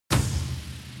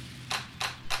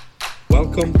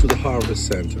Welcome to the Harvest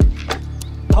Center.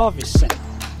 Harvest Center.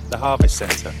 The Harvest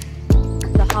Center.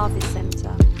 The Harvest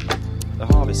Center. The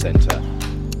Harvest Center.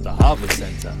 The Harvest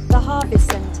Center. The Harvest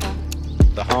Center.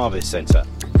 The Harvest Center.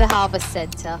 The Harvest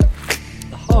Center.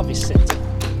 The Harvest Center.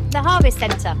 The Harvest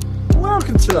Center.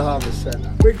 Welcome to the Harvest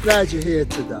Center. We're glad you're here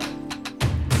today.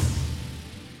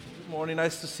 Good morning.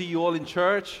 Nice to see you all in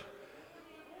church.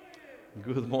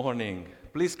 Good morning.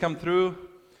 Please come through.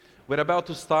 We're about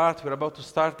to start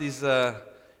this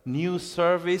new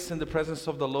service in the presence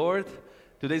of the Lord.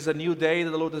 Today is a new day that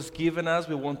the Lord has given us.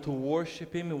 We want to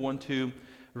worship Him. We want to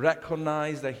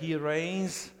recognize that He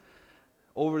reigns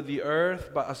over the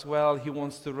earth, but as well He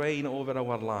wants to reign over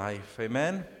our life.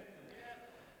 Amen?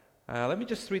 Let me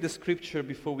just read the scripture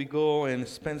before we go and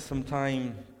spend some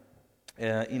time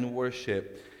in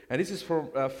worship. And this is from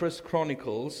 1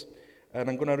 Chronicles. And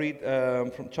I'm going to read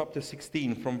from chapter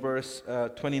 16, from verse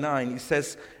 29. It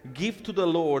says, "Give to the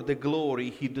Lord the glory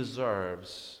He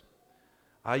deserves."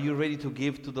 Are you ready to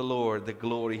give to the Lord the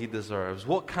glory He deserves?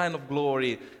 What kind of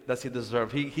glory does He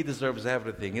deserve? He deserves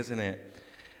everything, isn't it?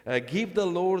 Give the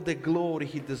Lord the glory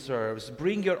He deserves.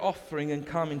 Bring your offering and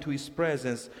come into His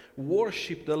presence.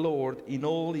 Worship the Lord in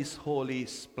all His holy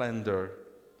splendor.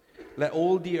 Let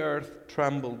all the earth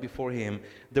tremble before Him.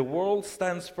 The world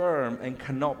stands firm and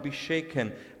cannot be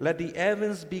shaken. Let the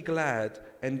heavens be glad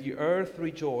and the earth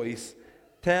rejoice.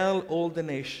 Tell all the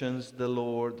nations the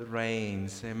Lord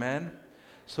reigns. Amen?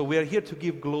 So we are here to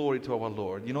give glory to our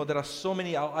Lord. You know, there are so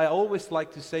many, I always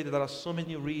like to say that there are so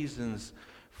many reasons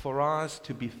for us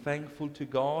to be thankful to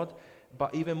God,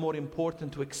 but even more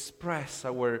important, to express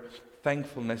our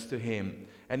thankfulness to Him.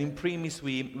 And in premise,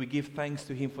 we give thanks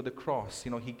to Him for the cross.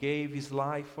 You know, He gave His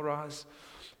life for us,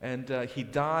 and He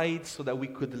died so that we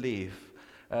could live.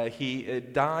 He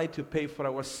died to pay for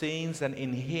our sins, and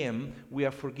in Him we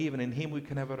are forgiven. In Him we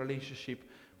can have a relationship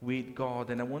with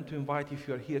God. And I want to invite, if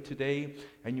you are here today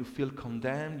and you feel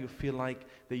condemned, you feel like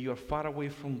that you are far away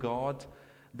from God,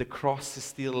 the cross is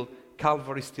still,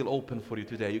 Calvary is still open for you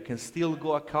today. You can still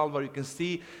go at Calvary.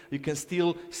 You can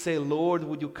still say, "Lord,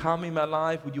 would you come in my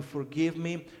life? Would you forgive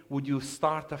me? Would you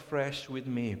start afresh with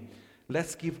me?"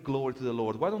 Let's give glory to the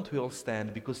Lord. Why don't we all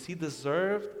stand? Because He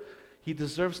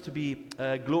deserves to be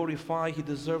glorified. He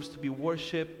deserves to be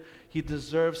worshipped. He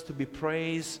deserves to be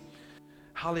praised.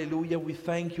 Hallelujah. We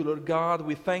thank you, Lord God.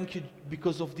 We thank you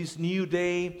because of this new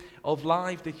day of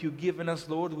life that you've given us,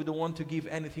 Lord. We don't want to give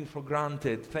anything for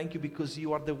granted. Thank you because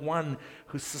you are the one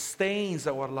who sustains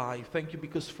our life. Thank you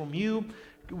because from you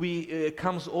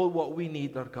comes all what we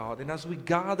need, Lord God. And as we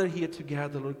gather here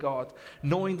together, Lord God,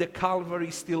 knowing that Calvary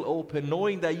is still open,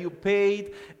 knowing that you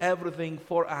paid everything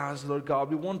for us, Lord God,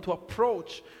 we want to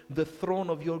approach the throne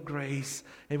of your grace,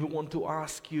 and we want to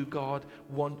ask you, God,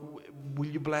 will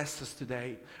you bless us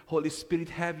today? Holy Spirit,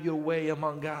 have your way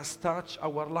among us. Touch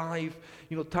our life,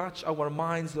 touch our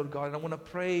minds, Lord God. And I want to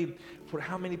pray for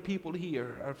how many people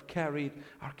here are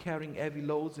carrying heavy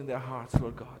loads in their hearts,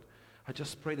 Lord God. I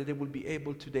just pray that they will be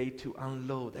able today to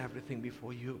unload everything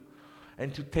before you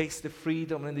and to taste the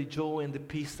freedom and the joy and the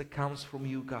peace that comes from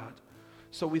you, God.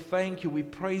 So we thank you, we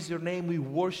praise your name, we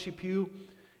worship you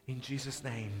in Jesus'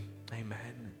 name.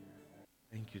 Amen.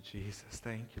 Thank you, Jesus.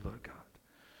 Thank you, Lord God.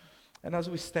 And as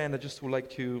we stand, I just would like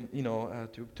to,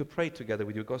 to pray together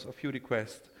with you. We've got a few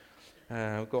requests.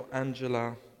 We've got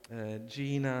Angela,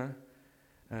 Gina.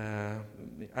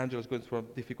 Angela's going through a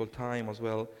difficult time as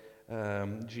well.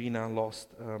 Gina lost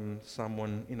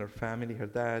someone in her family, her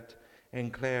dad,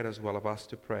 and Claire as well have asked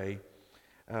to pray.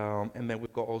 And then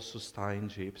we've got also Sty and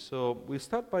Jeep. So we'll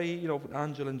start by, with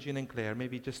Angela and Gina and Claire.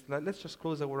 Maybe let's just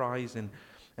close our eyes and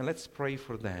let's pray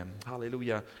for them.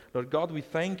 Hallelujah. Lord God, we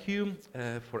thank you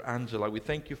for Angela. We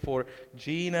thank you for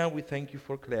Gina. We thank you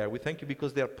for Claire. We thank you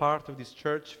because they are part of this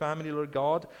church family, Lord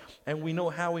God. And we know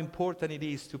how important it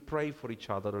is to pray for each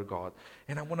other, Lord God.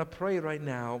 And I want to pray right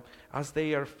now as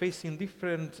they are facing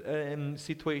different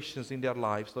situations in their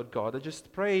lives, Lord God. I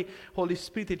just pray, Holy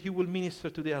Spirit, that you will minister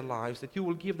to their lives, that you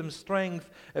will give them strength,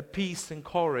 peace, and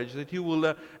courage, that you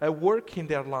will work in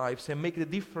their lives and make the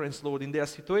difference, Lord, in their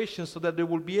situations so that they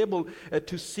will be able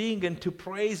to sing and to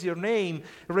praise your name.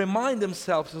 Remind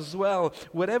themselves as well,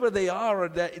 wherever they are,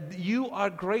 that you are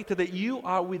greater, that you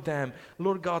are with them.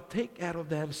 Lord God, take care of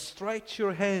them. Stretch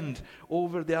your hand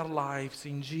over their lives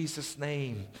in Jesus'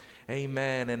 name.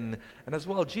 Amen. And as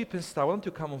well, Jeep and Star, I want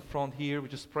to come in front here. We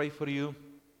just pray for you.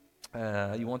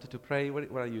 You wanted to pray?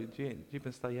 Where are you? Jeep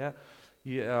and Star, yeah?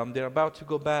 They're about to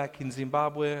go back in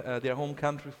Zimbabwe, their home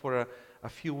country, for a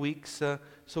few weeks.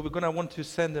 So we're going to want to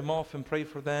send them off and pray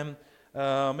for them.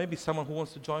 Maybe someone who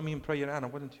wants to join me in prayer. Anna,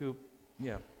 why don't you,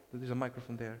 there's a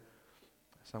microphone there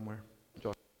somewhere.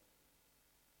 Josh.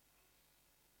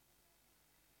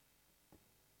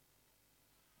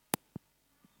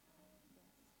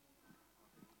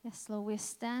 Yes, Lord, we're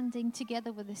standing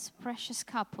together with this precious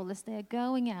couple as they're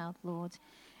going out, Lord.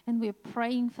 And we're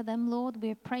praying for them, Lord.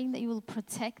 We're praying that you will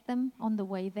protect them on the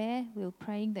way there. We're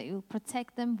praying that you will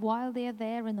protect them while they're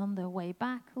there and on their way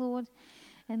back, Lord.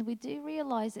 And we do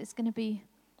realize it's going to be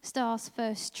Star's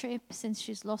first trip since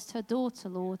she's lost her daughter,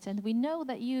 Lord. And we know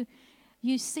that you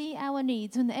see our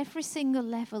needs on every single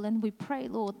level. And we pray,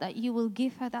 Lord, that you will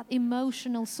give her that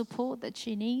emotional support that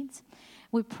she needs.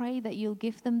 We pray that you'll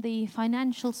give them the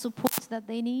financial support that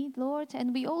they need, Lord.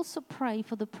 And we also pray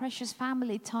for the precious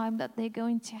family time that they're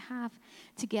going to have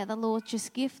together, Lord.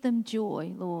 Just give them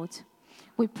joy, Lord.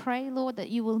 We pray, Lord, that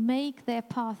you will make their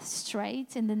path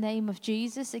straight in the name of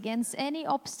Jesus against any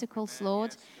obstacles,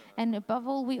 Lord. And above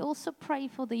all, we also pray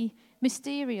for the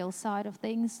ministerial side of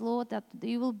things, Lord, that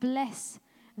you will bless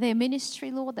their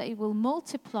ministry, Lord, that it will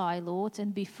multiply, Lord,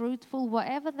 and be fruitful.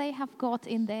 Whatever they have got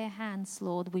in their hands,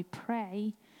 Lord, we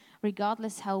pray,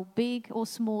 regardless how big or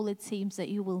small it seems, that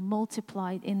you will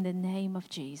multiply it in the name of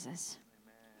Jesus.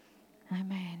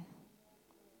 Amen.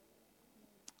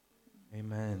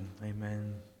 Amen.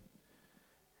 Amen.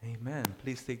 Amen.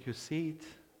 Please take your seat.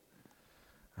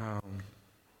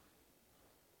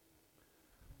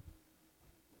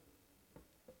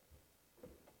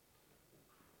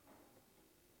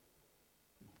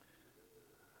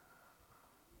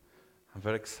 I'm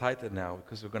very excited now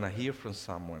because we're going to hear from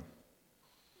someone.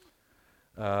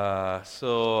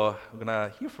 So we're going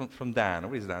to hear from Dan.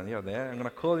 Where is Dan? You're there. I'm going to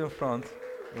call you in front.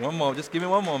 One moment. Just give me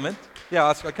one moment. Yeah,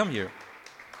 I'll come here.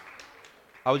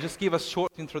 I'll just give a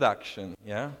short introduction,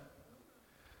 yeah?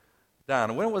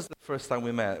 Dan, when was the first time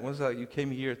we met? When was that you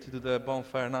came here to do the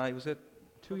bonfire night? Was it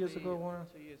 2 years ago?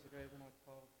 2 years ago when I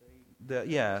carved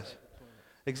Yes.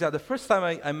 Exactly. The first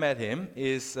time I met him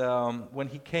is when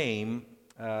he came.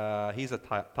 He's a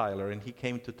tiler, and he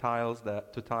came to tile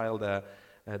the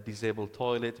disabled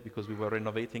toilet because we were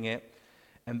renovating it.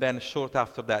 And then short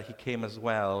after that, he came as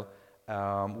well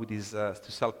with his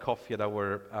to sell coffee at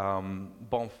our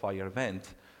bonfire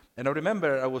event. And I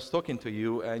remember I was talking to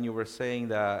you, and you were saying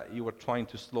that you were trying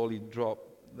to slowly drop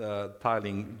the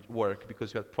tiling work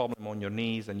because you had problem on your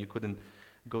knees and you couldn't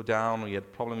go down, or you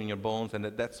had problem in your bones, and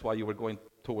that's why you were going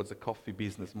towards the coffee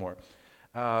business more.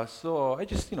 So I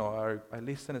just, I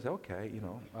listened and said, okay,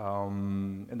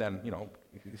 and then,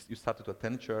 you started to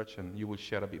attend church, and you will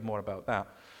share a bit more about that.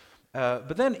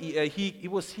 But then he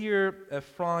was here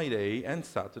Friday and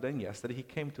Saturday and yesterday. He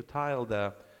came to tile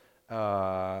the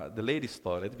ladies'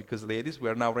 toilet, because ladies, we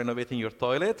are now renovating your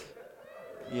toilet.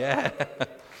 Yeah.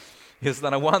 He's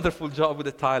done a wonderful job with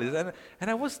the tiles. And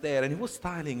I was there, and he was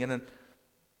tiling, and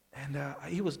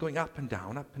he was going up and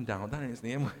down, down in his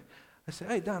knee. I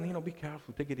said, hey, Dan, be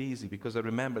careful, take it easy, because I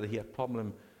remember that he had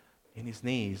problem in his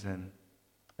knees. And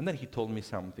then he told me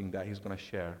something that he's going to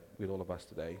share with all of us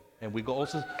today. And we got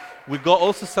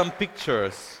also some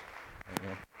pictures.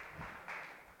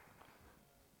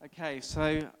 Okay,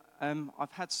 so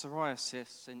I've had psoriasis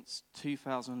since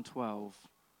 2012.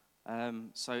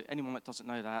 So anyone that doesn't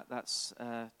know that, that's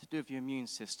to do with your immune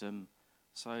system.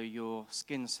 So your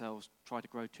skin cells try to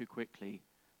grow too quickly,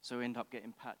 so you end up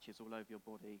getting patches all over your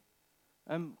body.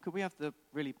 Could we have the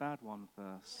really bad one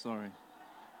first? Sorry.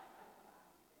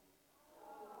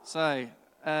 So,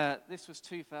 this was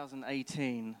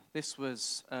 2018. This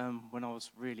was when I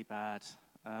was really bad.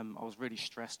 I was really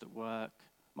stressed at work,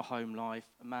 my home life.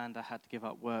 Amanda had to give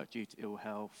up work due to ill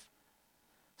health.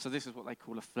 So this is what they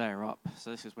call a flare-up.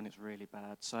 So this is when it's really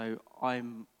bad. So I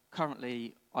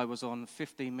was on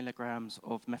 15 milligrams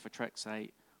of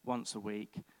methotrexate once a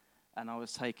week, and I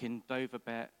was taking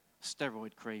Dovabet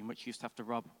steroid cream, which used to have to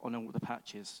rub on all the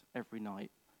patches every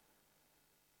night.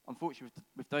 Unfortunately,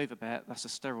 with Dovabet, that's a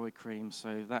steroid cream,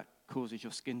 so that causes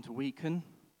your skin to weaken.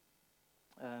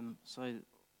 So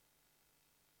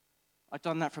I'd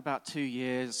done that for about 2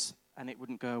 years, and it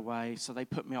wouldn't go away, so they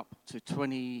put me up to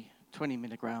 20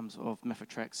 milligrams of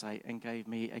methotrexate and gave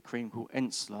me a cream called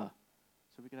Ensler.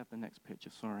 So we could have the next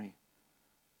picture, sorry.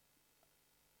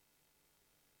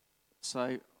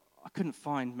 So I couldn't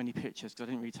find many pictures because I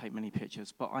didn't really take many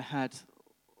pictures, but I had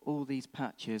all these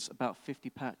patches, about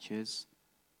 50 patches,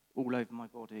 all over my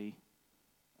body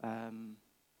when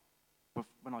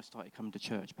I started coming to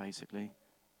church, basically.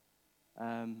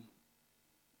 When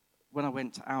I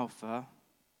went to Alpha,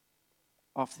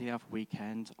 after the Alpha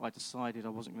weekend, I decided I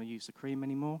wasn't going to use the cream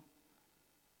anymore.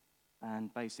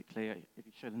 And basically, if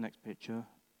you show the next picture.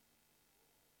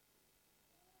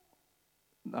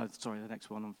 No, sorry, the next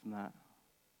one on from that.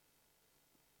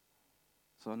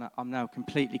 So I'm now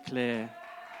completely clear.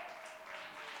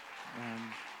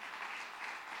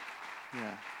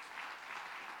 Yeah.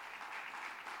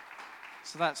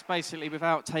 So that's basically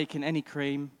without taking any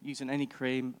cream, using any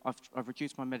cream. I've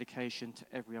reduced my medication to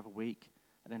every other week,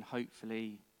 and then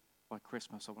hopefully by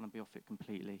Christmas I want to be off it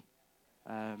completely.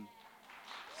 So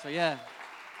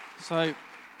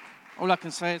all I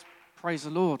can say is praise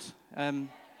the Lord.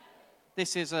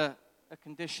 This is a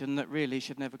condition that really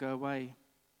should never go away,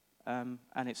 and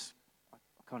I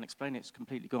can't explain it. It's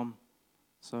completely gone.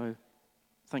 So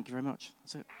thank you very much.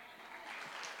 That's it.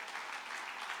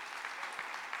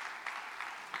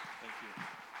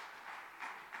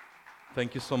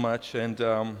 Thank you so much. And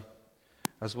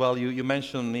as well, you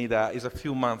mentioned me that it's a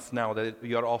few months now that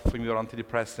you're off from your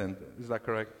antidepressant. Is that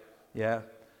correct? Yeah.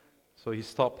 So you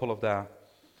stop all of that.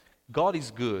 God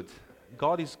is good.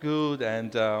 God is good,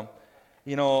 and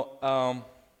we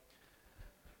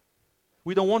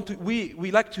don't want to.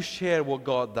 We like to share what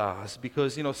God does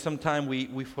because sometimes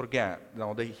we forget.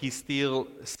 That He still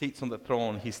sits on the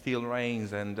throne. He still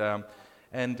reigns,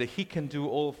 and He can do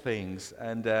all things.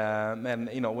 And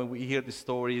when we hear the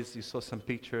stories, you saw some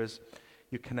pictures.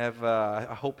 You can have.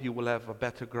 I hope you will have a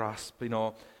better grasp,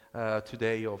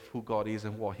 today of who God is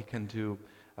and what He can do,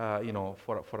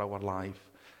 for our life.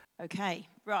 Okay,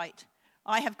 right.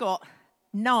 I have got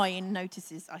 9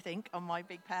 notices, I think, on my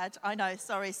big pad. I know,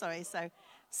 sorry. So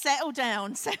settle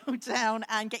down,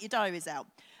 and get your diaries out.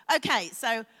 Okay,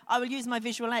 so I will use my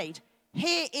visual aid.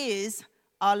 Here is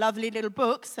our lovely little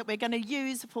books that we're going to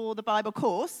use for the Bible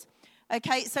course.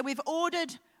 Okay, so we've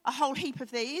ordered a whole heap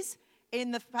of these in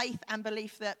the faith and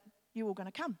belief that you're all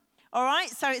going to come. All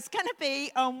right, so it's going to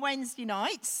be on Wednesday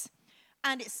nights,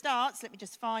 and it starts, let me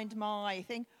just find my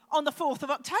thing, on the 4th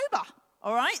of October.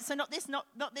 All right, so not this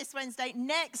Wednesday,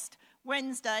 next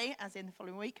Wednesday, as in the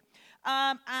following week.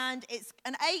 And it's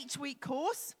an 8-week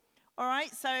course. All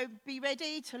right, so be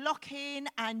ready to lock in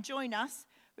and join us.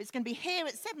 It's going to be here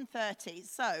at 7:30.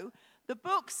 So the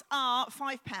books are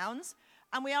 £5,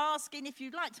 and we are asking if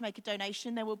you'd like to make a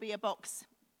donation. There will be a box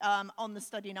on the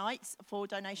study nights for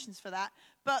donations for that.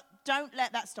 But don't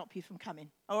let that stop you from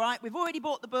coming. All right, we've already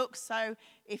bought the books, so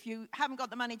if you haven't got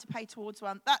the money to pay towards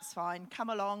one, that's fine. Come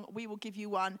along, we will give you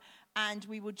one, and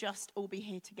we will just all be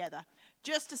here together.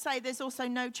 Just to say, there's also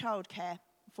no childcare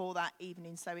for that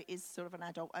evening, so it is sort of an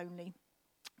adult-only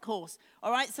course.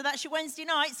 All right, so that's your Wednesday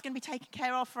night. It's going to be taken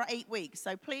care of for 8 weeks.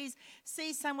 So please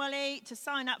see Samuele to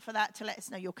sign up for that, to let us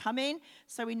know you're coming,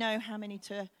 so we know how many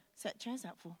to set chairs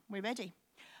out for. We're ready.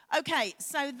 Okay,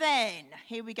 so then,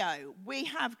 here we go. We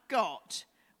have got,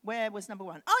 where was number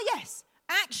 1? Oh, yes.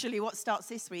 Actually, what starts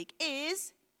this week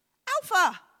is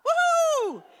Alpha.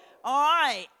 Woohoo! All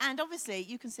right, and obviously,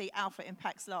 you can see Alpha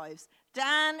impacts lives.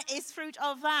 Dan is fruit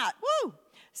of that. Woo!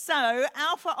 So,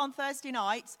 Alpha on Thursday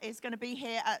nights is going to be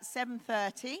here at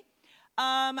 7:30.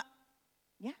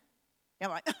 Yeah,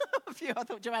 right. I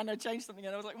thought Joanna changed something,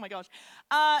 and I was like, oh my gosh.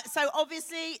 So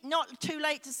obviously, not too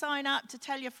late to sign up, to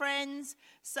tell your friends.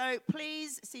 So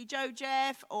please see Joe,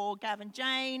 Jeff, or Gavin,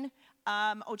 Jane,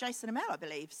 or Jason and Mel, I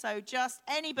believe. So just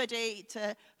anybody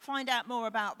to find out more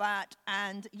about that.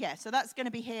 And yeah, so that's going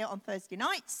to be here on Thursday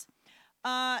nights.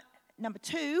 Number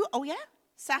 2,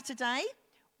 Saturday.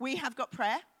 We have got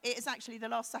prayer. It is actually the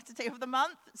last Saturday of the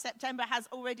month. September has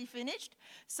already finished.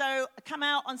 So come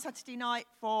out on Saturday night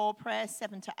for prayer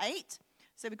 7 to 8.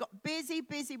 So we've got busy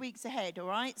weeks ahead, all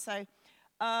right? So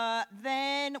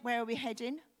then where are we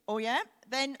heading? Oh, yeah.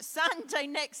 Then Sunday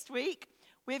next week,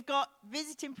 we've got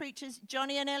visiting preachers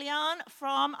Johnny and Eliane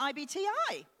from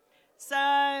IBTI.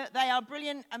 So they are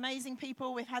brilliant, amazing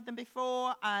people. We've had them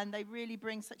before, and they really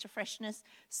bring such a freshness.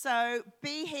 So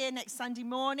be here next Sunday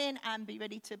morning and be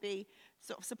ready to be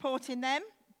sort of supporting them.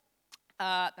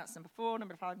 That's number 4,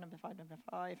 number 5.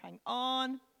 Hang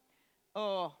on.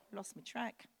 Oh, lost my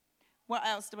track. What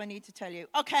else do I need to tell you?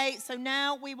 Okay, so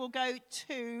now we will go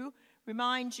to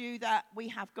remind you that we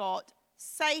have got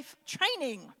safe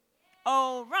training.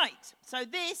 All right, so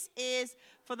this is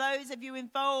for those of you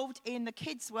involved in the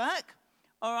kids' work.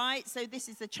 All right, so this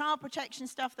is the child protection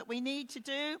stuff that we need to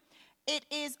do. It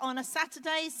is on a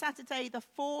Saturday the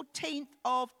 14th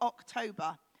of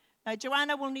October. Now,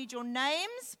 Joanna will need your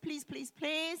names, please.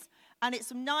 And it's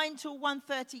from 9 till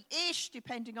 1:30-ish,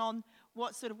 depending on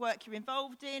what sort of work you're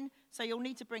involved in. So you'll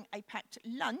need to bring a packed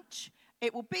lunch.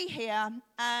 It will be here.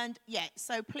 And, yeah,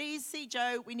 so please see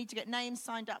Joe. We need to get names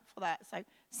signed up for that. So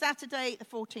Saturday, the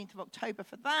 14th of October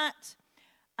for that.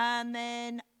 And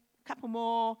then a couple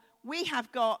more. We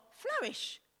have got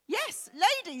Flourish. Yes,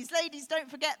 ladies, don't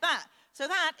forget that. So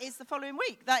that is the following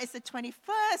week. That is the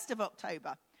 21st of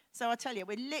October. So I tell you,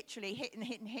 we're literally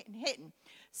hitting.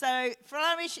 So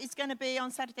Flourish is going to be on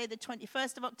Saturday the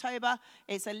 21st of October.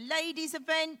 It's a ladies'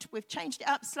 event. We've changed it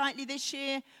up slightly this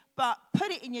year, but put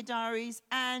it in your diaries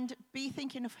and be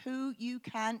thinking of who you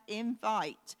can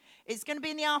invite. It's going to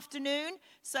be in the afternoon,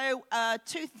 so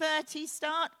 2:30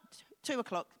 start, 2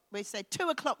 o'clock. We said 2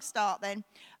 o'clock start then,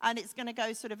 and it's going to go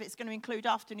it's going to include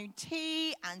afternoon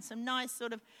tea and some nice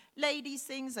sort of ladies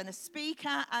things and a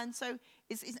speaker. And so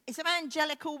it's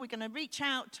evangelical. We're going to reach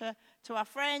out to our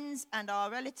friends and our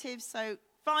relatives. So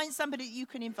find somebody that you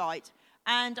can invite.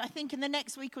 And I think in the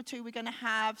next week or two, we're going to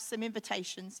have some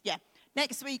invitations. Yeah,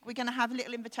 next week we're going to have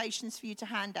little invitations for you to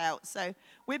hand out. So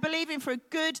we're believing for a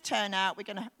good turnout. We're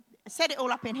going to set it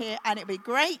all up in here, and it'll be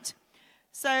great.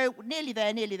 So nearly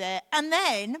there. And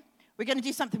then we're going to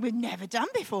do something we've never done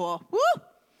before. Woo!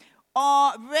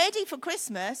 Ready for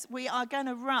Christmas, we are going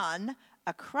to run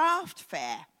a craft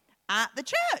fair at the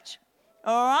church.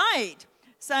 All right.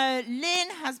 So Lynn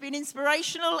has been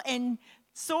inspirational in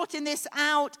sorting this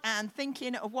out and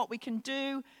thinking of what we can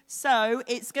do. So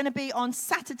it's going to be on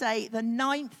Saturday, the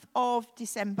 9th of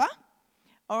December.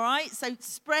 All right, so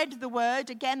spread the word.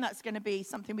 Again, that's going to be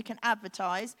something we can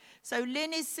advertise. So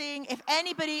Lynn is seeing if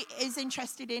anybody is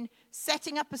interested in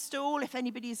setting up a stall, if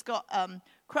anybody's got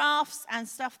crafts and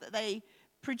stuff that they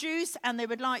produce and they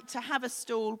would like to have a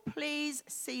stall, please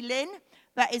see Lynn.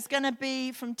 That is going to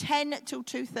be from 10 till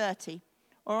 2:30,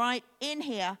 all right, in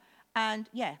here. And,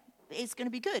 yeah, it's going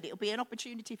to be good. It'll be an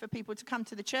opportunity for people to come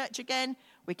to the church again.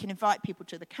 We can invite people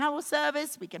to the carol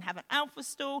service. We can have an alpha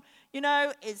stall. You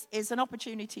know, it's an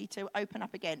opportunity to open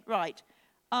up again. Right.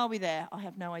 Are we there? I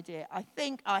have no idea. I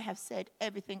think I have said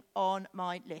everything on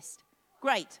my list.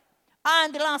 Great.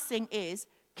 And the last thing is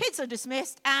kids are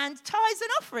dismissed and tithes and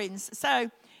offerings.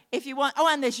 So if you want,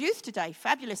 and there's youth today.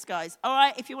 Fabulous, guys. All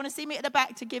right, if you want to see me at the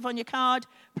back to give on your card,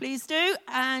 please do.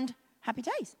 And happy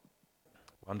days.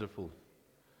 Wonderful.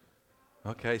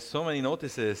 Okay, so many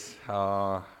notices.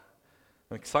 I'm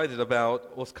excited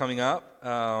about what's coming up,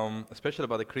 especially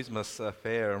about the Christmas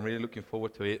fair. I'm really looking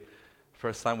forward to it.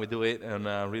 First time we do it, and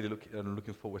really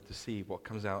looking forward to see what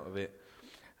comes out of it.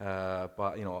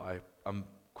 But, you know, I'm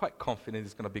quite confident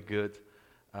it's going to be good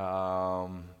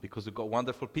because we've got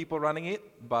wonderful people running it.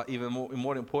 But even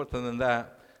more important than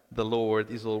that, the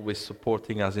Lord is always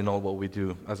supporting us in all what we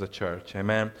do as a church.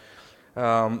 Amen.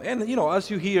 And, you know, as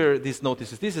you hear these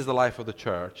notices, this is the life of the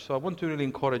church. So I want to really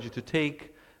encourage you to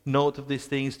take note of these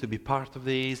things, to be part of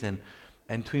these, and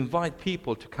to invite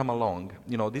people to come along.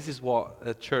 You know, this is what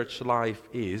a church life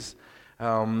is.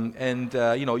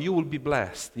 You know, you will be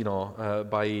blessed, you know,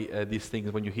 by these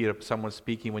things when you hear someone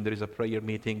speaking, when there is a prayer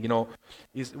meeting. You know,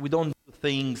 we don't do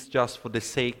things just for the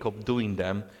sake of doing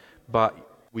them, but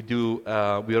we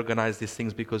organize these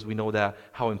things because we know that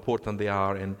how important they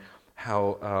are and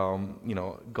how, you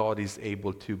know, God is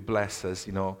able to bless us,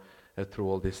 you know, through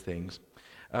all these things.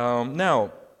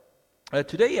 Now,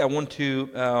 today I want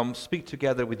to speak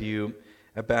together with you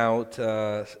about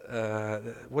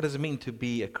what does it mean to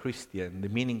be a Christian, the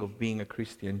meaning of being a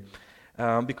Christian.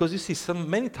 Because you see,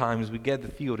 many times we get the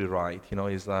theory right, you know,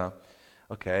 is,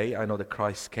 okay, I know that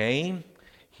Christ came,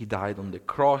 He died on the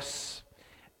cross,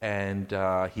 and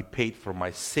He paid for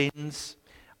my sins.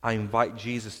 I invite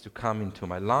Jesus to come into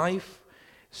my life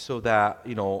so that,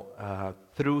 you know,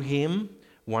 through Him,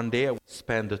 one day I will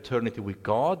spend eternity with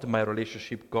God. My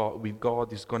relationship with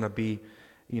God is going to be,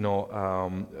 you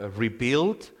know,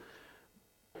 rebuilt.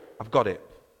 I've got it,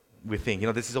 we think. You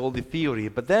know, this is all the theory.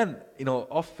 But then, you know,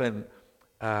 often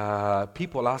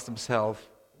people ask themselves,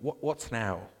 what's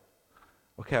now?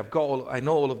 Okay, I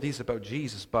know all of this about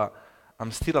Jesus, but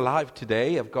I'm still alive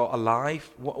today. I've got a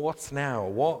life. What's now?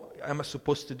 What am I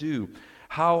supposed to do?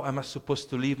 How am I supposed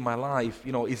to live my life?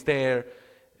 You know, is there,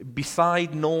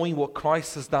 beside knowing what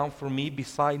Christ has done for me,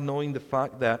 beside knowing the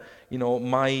fact that, you know,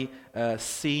 my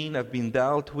sin have been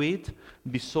dealt with,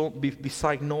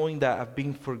 beside knowing that I've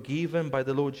been forgiven by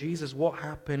the Lord Jesus, what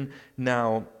happened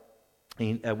now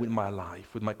with my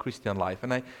life, with my Christian life?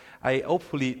 And I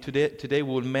hopefully today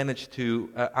will manage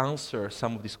to answer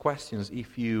some of these questions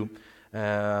if you,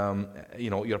 you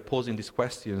know, you're posing these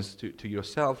questions to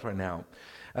yourself right now.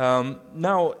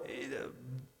 Now,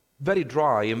 very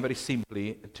dry and very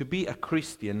simply, to be a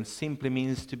Christian simply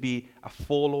means to be a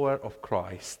follower of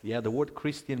Christ. Yeah, the word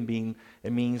Christian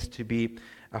means to be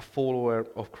a follower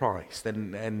of Christ.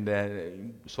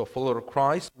 So a follower of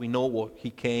Christ, we know what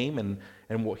He came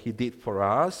and what He did for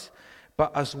us.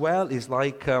 But as well, is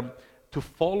like to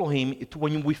follow Him,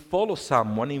 when we follow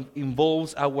someone, it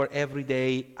involves our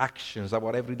everyday actions,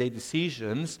 our everyday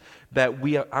decisions, that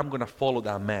I'm going to follow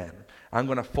that man. I'm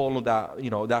going to follow that, you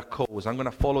know, that cause. I'm going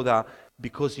to follow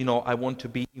because, I want to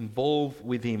be involved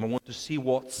with him. I want to see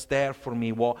what's there for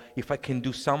me, if I can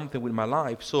do something with my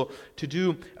life. So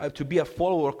to be a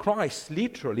follower of Christ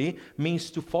literally means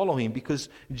to follow him, because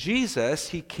Jesus,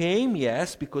 he came,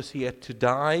 yes, because he had to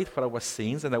die for our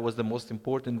sins, and that was the most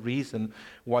important reason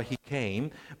why he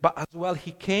came. But as well,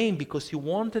 he came because he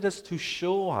wanted us to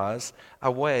show us a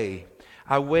way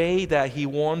that he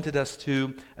wanted us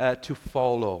to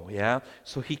follow, yeah?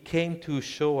 So he came to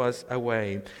show us a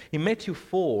way. In Matthew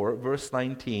 4, verse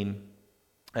 19,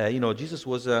 Jesus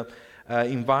was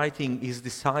inviting his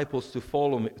disciples to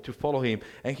follow him.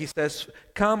 And he says,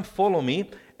 "Come, follow me,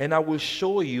 and I will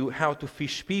show you how to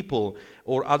fish people."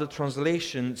 Or other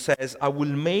translation says, "I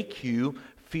will make you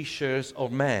fishers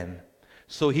of men."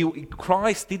 So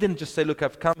Christ didn't just say, "Look,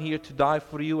 I've come here to die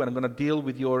for you, and I'm going to deal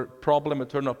with your problem,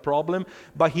 eternal problem."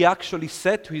 But he actually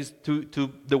said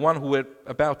to the one who were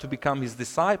about to become his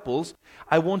disciples,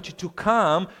 "I want you to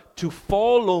come to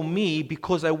follow me,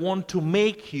 because I want to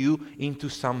make you into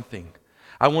something.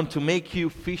 I want to make you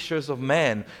fishers of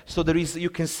men." So you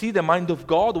can see the mind of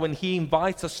God when he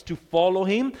invites us to follow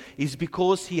him, is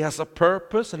because he has a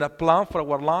purpose and a plan for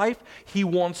our life. He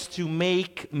wants to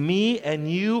make me and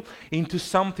you into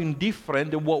something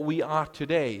different than what we are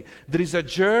today. There is a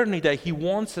journey that he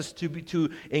wants us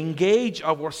to engage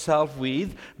ourselves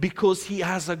with, because he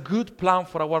has a good plan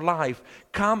for our life.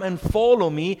 Come and follow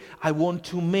me. I want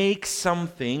to make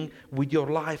something with your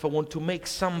life. I want to make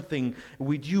something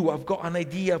with you. I've got an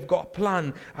idea. I've got a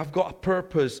plan. I've got a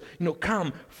purpose.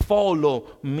 Come, follow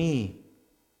me.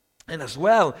 And as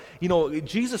well,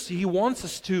 Jesus, he wants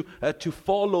us to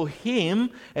follow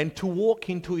him and to walk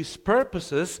into his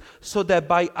purposes, so that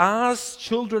by us,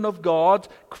 children of God,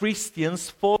 Christians,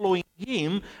 following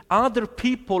him, other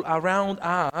people around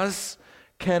us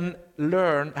can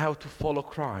learn how to follow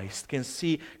Christ, can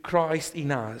see Christ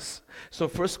in us. So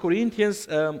 1 Corinthians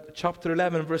chapter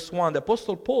 11, verse 1, the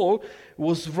Apostle Paul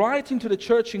was writing to the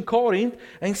church in Corinth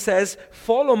and says,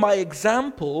 "Follow my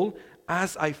example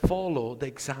as I follow the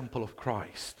example of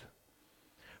Christ."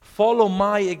 Follow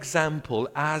my example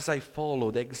as I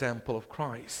follow the example of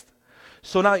Christ.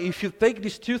 So now if you take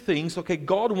these two things, okay,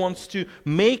 God wants to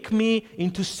make me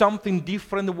into something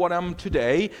different than what I'm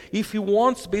today. If he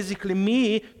wants basically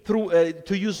me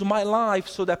to use my life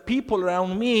so that people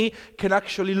around me can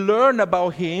actually learn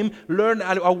about him, learn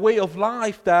a way of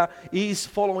life that is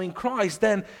following Christ,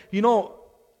 then,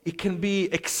 it can be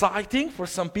exciting for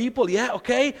some people. Yeah,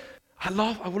 okay,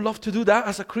 I would love to do that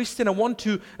as a Christian. I want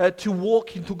to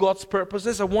walk into God's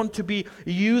purposes. I want to be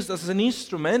used as an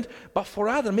instrument. But for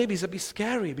others, maybe it's a bit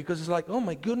scary, because it's like, oh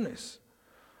my goodness,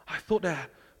 I thought that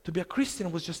to be a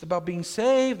Christian was just about being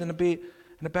saved and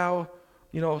about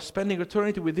spending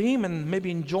eternity with him and maybe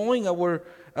enjoying our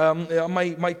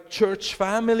my church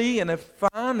family and have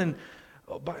fun.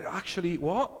 But actually,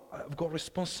 I've got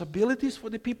responsibilities for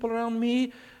the people around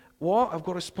me. I've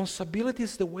got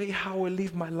responsibilities the way how I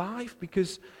live my life,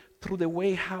 because through the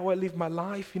way how I live my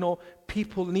life,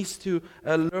 people need to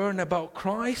learn about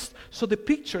Christ. So the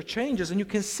picture changes, and you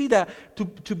can see that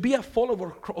to be a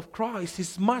follower of Christ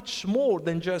is much more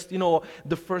than just,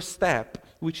 the first step,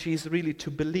 which is really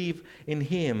to believe in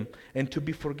him and to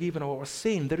be forgiven of our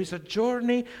sin. There is a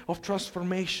journey of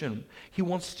transformation. He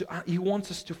wants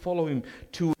us to follow him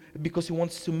because he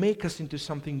wants to make us into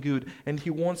something good, and he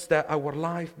wants that our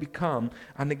life become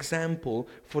an example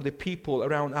for the people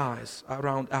around us.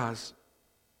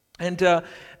 And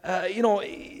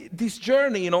this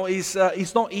journey,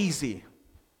 is not easy.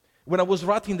 When I was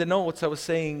writing the notes, I was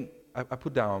saying, I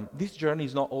put down, this journey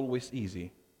is not always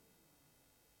easy.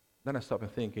 Then I stopped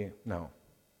and thinking, no,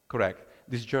 correct,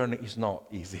 this journey is not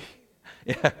easy.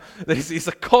 Yeah, it's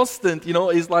a constant,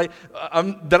 it's like,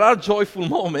 there are joyful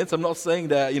moments. I'm not saying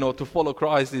that, to follow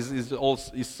Christ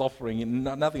is suffering,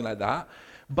 nothing like that.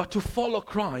 But to follow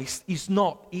Christ is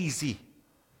not easy.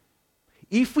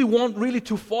 If we want really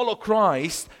to follow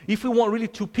Christ, if we want really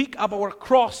to pick up our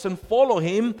cross and follow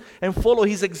him and follow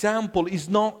his example, is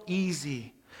not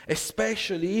easy,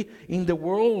 especially in the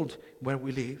world where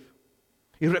we live.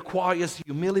 It requires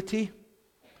humility.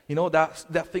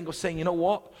 That thing of saying,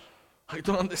 what? I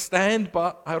don't understand,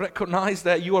 but I recognize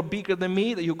that you are bigger than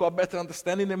me, that you got better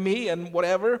understanding than me, and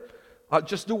whatever. I'll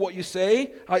just do what you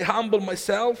say. I humble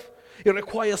myself. It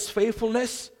requires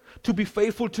faithfulness, to be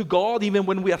faithful to God, even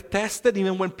when we are tested,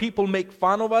 even when people make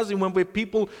fun of us, even when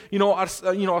people,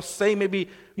 are saying maybe,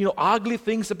 ugly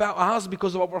things about us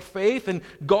because of our faith. And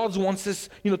God wants us,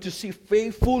 to see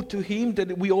faithful to him,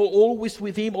 that we are always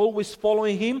with him, always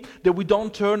following him, that we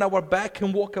don't turn our back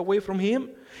and walk away from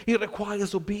him. It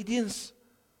requires obedience.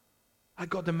 I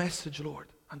got the message, Lord.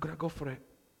 I'm going to go for it.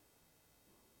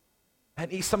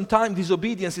 And sometimes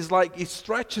disobedience is like it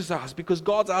stretches us because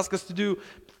God asks us to do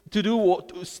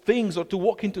things or to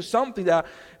walk into something that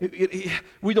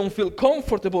we don't feel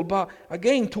comfortable. But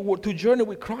again, to journey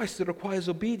with Christ, it requires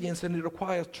obedience and it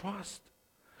requires trust.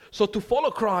 So to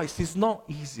follow Christ is not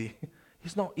easy.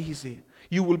 It's not easy.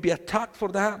 You will be attacked for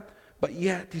that, but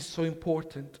yet it's so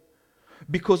important.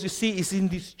 Because you see, it's in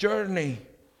this journey,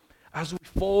 as we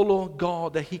follow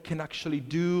God, that He can actually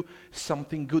do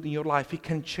something good in your life. He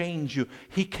can change you.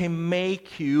 He can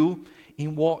make you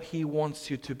in what He wants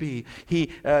you to be.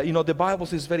 The Bible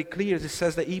is very clear. It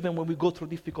says that even when we go through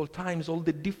difficult times, all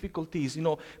the difficulties,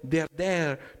 they're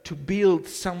there to build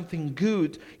something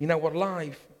good in our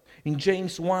life. In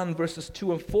James 1, verses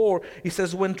 2 and 4, it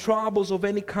says, when troubles of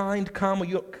any kind come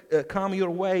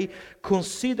your way,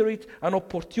 consider it an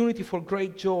opportunity for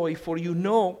great joy, for you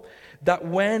know that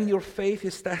when your faith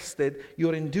is tested,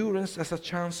 your endurance has a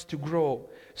chance to grow.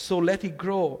 So let it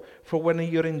grow, for when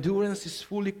your endurance is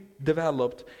fully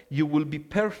developed, you will be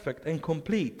perfect and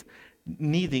complete,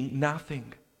 needing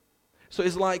nothing. So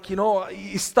it's like,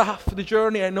 it's tough, the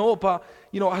journey, I know, but,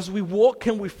 as we walk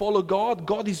and we follow God,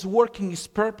 God is working His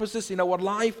purposes in our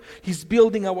life. He's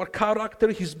building our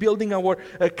character. He's building our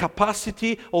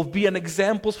capacity of being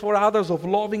examples for others, of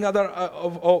loving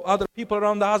other people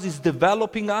around us. He's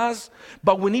developing us,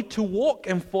 but we need to walk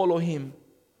and follow Him.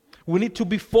 We need to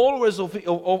be followers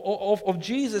of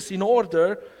Jesus in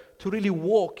order to really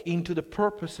walk into the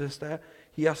purposes that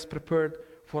He has prepared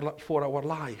for our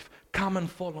life. Come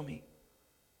and follow me.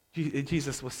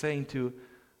 Jesus was saying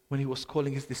when He was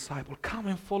calling His disciple, come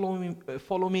and follow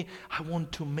me. I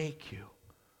want to make you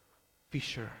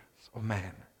fishers of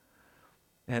men.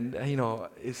 And I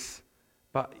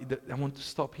want to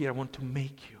stop here. I want to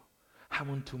make you. I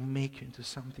want to make you into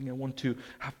something.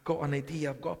 I've got an idea.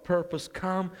 I've got a purpose.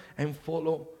 Come and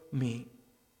follow me.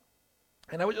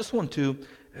 And I just want to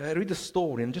read a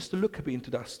story and just to look a bit into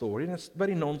that story. And it's a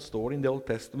very known story in the Old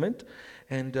Testament.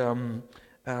 And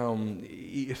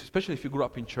especially if you grew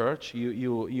up in church,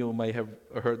 you may have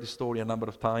heard this story a number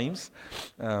of times,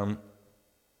 the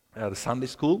Sunday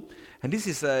school. And this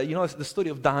is, it's the story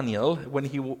of Daniel when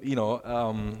he was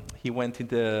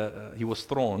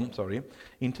thrown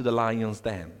into the lion's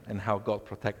den and how God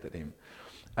protected him.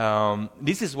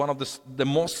 This is one of the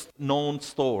most known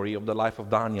story of the life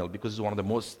of Daniel because it's one of the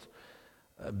most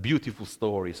beautiful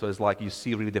story. So it's like you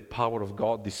see really the power of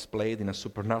God displayed in a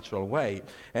supernatural way.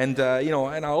 And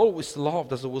and I always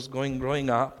loved as I was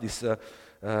growing up this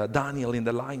Daniel in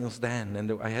the lion's den.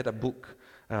 And I had a book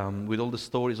with all the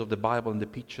stories of the Bible and the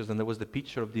pictures. And there was the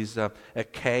picture of this a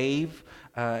cave,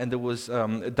 and there was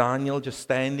Daniel just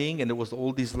standing, and there was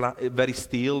all these very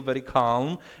still, very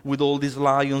calm, with all these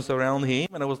lions around him.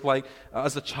 And I was like,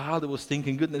 as a child, I was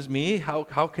thinking, goodness me, how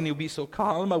can you be so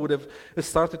calm? I would have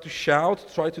started to shout,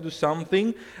 try to do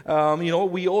something.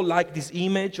 We all like this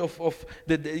image of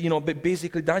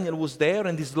basically Daniel was there,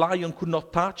 and this lion could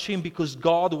not touch him because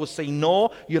God was saying,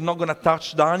 no, you're not going to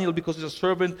touch Daniel because he's a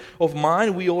servant of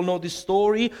mine. We all know this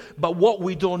story, but what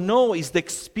we don't know is the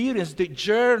experience, the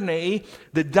journey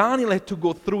that Daniel had to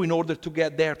go through in order to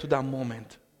get there to that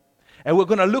moment. And we're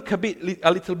going to look a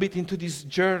little bit into this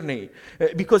journey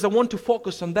because I want to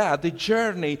focus on that, the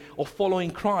journey of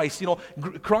following Christ.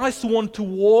 Christ wants to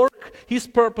work His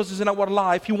purposes in our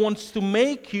life. He wants to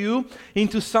make you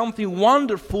into something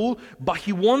wonderful, but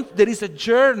there is a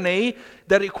journey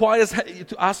that requires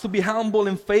us to be humble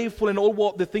and faithful and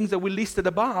all the things that we listed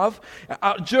above.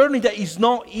 A journey that is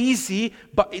not easy,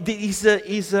 but it is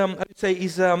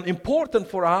important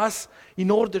for us in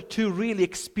order to really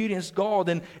experience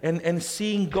God and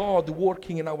seeing God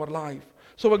working in our life.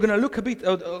 So we're going to look a bit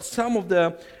at some of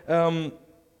the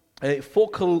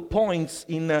focal points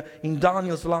in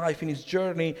Daniel's life, in his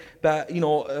journey, that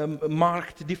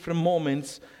marked different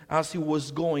moments as he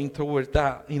was going toward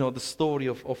that, the story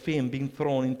of him being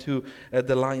thrown into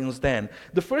the lion's den.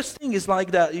 The first thing is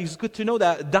like that. It's good to know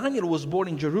that Daniel was born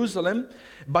in Jerusalem,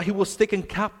 but he was taken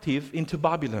captive into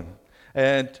Babylon.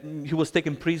 And he was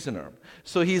taken prisoner.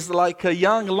 So he's like a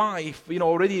young life,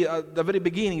 already at the very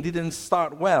beginning didn't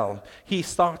start well. He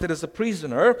started as a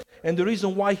prisoner, and the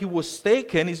reason why he was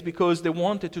taken is because they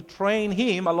wanted to train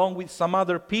him along with some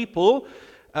other people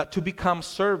to become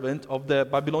servant of the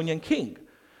Babylonian king.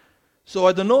 So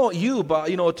I don't know you, but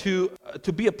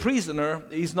to be a prisoner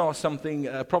is not something,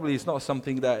 probably is not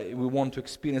something that we want to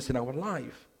experience in our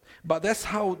life. But that's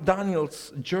how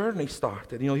Daniel's journey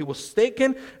started. He was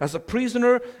taken as a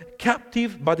prisoner,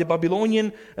 captive by the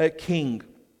Babylonian king.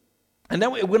 And then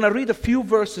we're going to read a few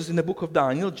verses in the book of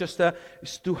Daniel just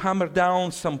to hammer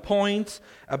down some points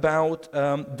about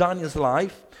Daniel's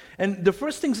life. And the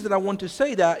first things that I want to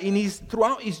say that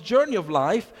throughout his journey of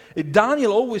life,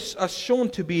 Daniel always has shown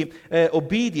to be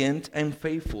obedient and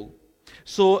faithful.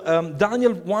 So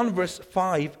Daniel 1 verse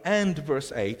 5 and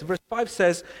verse 8. Verse 5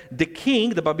 says, the king,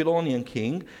 the Babylonian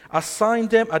king, assigned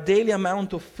them a daily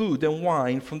amount of food and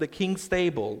wine from the king's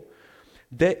table.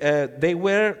 They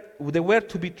were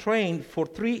to be trained for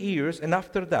 3 years, and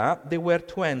after that, they were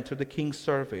to enter the king's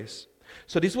service.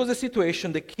 So this was a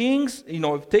situation. The kings,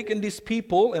 have taken these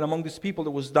people, and among these people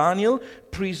there was Daniel,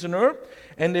 prisoner,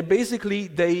 and they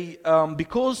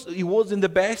because it was in the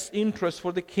best interest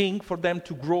for the king for them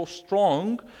to grow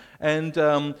strong and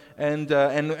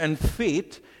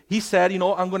fit. He said,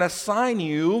 I'm going to assign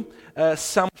you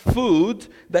some food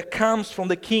that comes from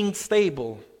the king's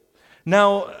table.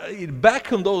 Now,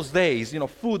 back in those days,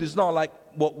 food is not like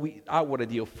our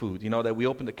idea of food, that we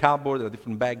open the cupboard, there are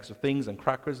different bags of things, and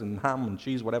crackers, and ham, and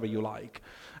cheese, whatever you like,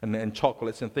 and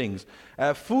chocolates and things.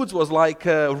 Foods was like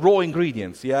raw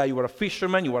ingredients, yeah? You were a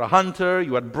fisherman, you were a hunter,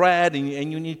 you had bread,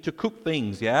 and you need to cook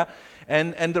things, yeah?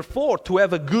 And therefore, to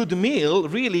have a good meal,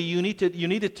 really, you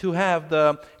needed to have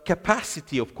the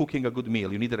capacity of cooking a good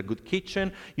meal. You needed a good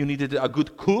kitchen, you needed a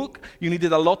good cook, you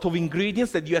needed a lot of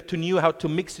ingredients that you had to know how to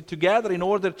mix it together in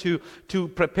order to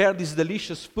prepare this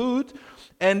delicious food.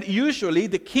 And usually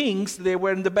the kings, they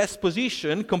were in the best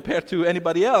position compared to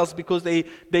anybody else because they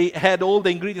had all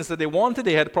the ingredients that they wanted.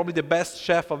 They had probably the best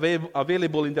chef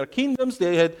available in their kingdoms.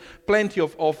 They had plenty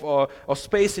of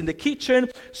space in the kitchen.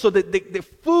 So the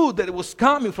food that was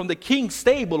coming from the king's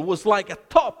table was like a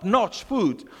top-notch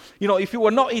food. If you were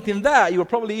not eating that, you were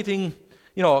probably eating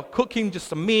cooking just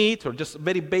some meat or just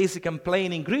very basic and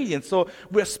plain ingredients. So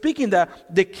we're speaking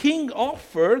that the king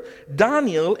offered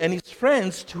Daniel and his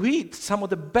friends to eat some of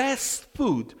the best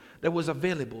food that was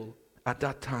available at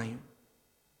that time.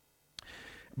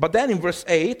 But then in verse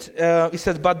 8, it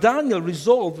says, but Daniel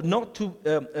resolved not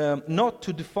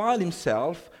to defile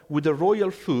himself with the royal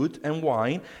food and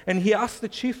wine, and he asked the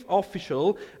chief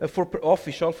official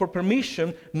for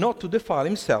permission not to defile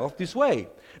himself this way.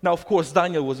 Now, of course,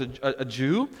 Daniel was a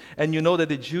Jew, and you know that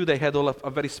the Jew, they had a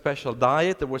very special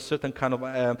diet. There was certain kind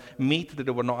of meat that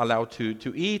they were not allowed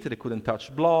to eat. They couldn't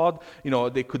touch blood.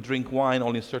 They could drink wine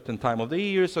only a certain time of the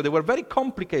year. So they were very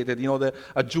complicated,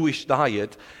 a Jewish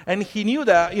diet. And he knew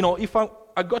that, if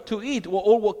I got to eat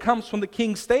all what comes from the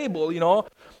king's table,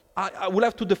 I will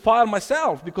have to defile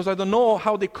myself because I don't know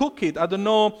how they cook it. I don't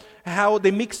know how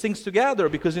they mix things together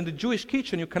because in the Jewish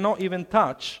kitchen, you cannot even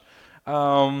touch.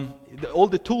 All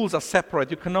the tools are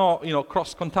separate. You cannot,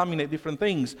 cross-contaminate different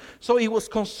things. So he was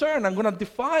concerned, I'm going to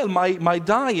defile my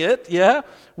diet,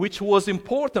 which was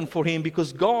important for him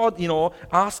because God,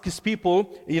 asked his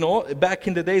people, back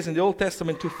in the days in the Old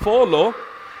Testament to follow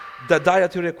the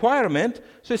dietary requirement.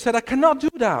 So he said, I cannot do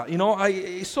that.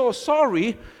 I'm so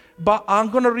sorry, but I'm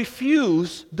going to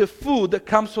refuse the food that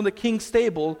comes from the king's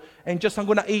table and I'm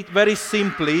going to eat very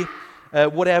simply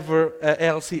whatever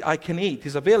else I can eat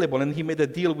is available. And he made a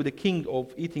deal with the king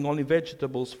of eating only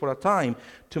vegetables for a time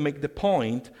to make the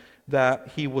point that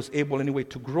he was able anyway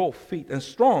to grow fit and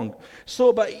strong.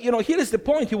 So, but here is the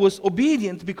point. He was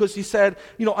obedient because he said,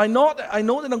 I know that I'm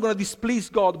going to displease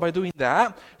God by doing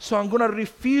that, so I'm going to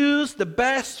refuse the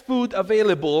best food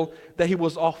available that he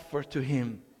was offered to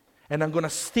him. And I'm going to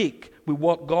stick with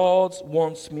what God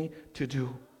wants me to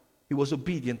do. He was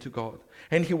obedient to God.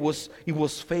 And he was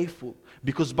faithful.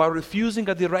 Because by refusing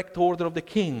a direct order of the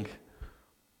king,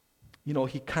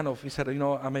 he said,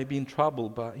 I may be in trouble,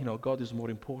 but, God is more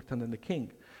important than the king.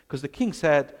 Because the king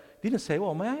didn't say,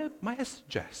 well, may I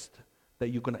suggest that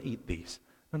you're going to eat these?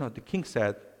 No, the king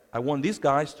said, I want these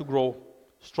guys to grow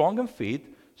strong and fit,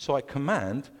 so I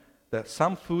command that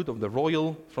some food of the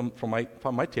royal from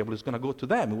my table is going to go to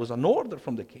them. It was an order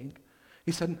from the king.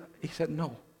 He said,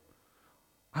 no,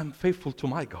 I'm faithful to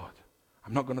my God.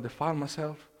 I'm not going to defile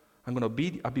myself. I'm going to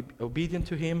be obedient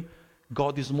to him.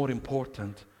 God is more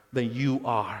important than you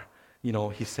are,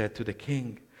 he said to the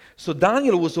king. So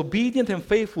Daniel was obedient and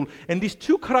faithful. And these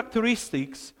two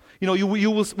characteristics, we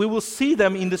will see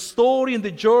them in the story, in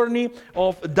the journey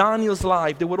of Daniel's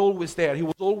life. They were always there. He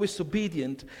was always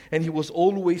obedient and he was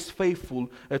always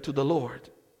faithful to the Lord.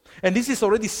 And this is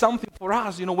already something for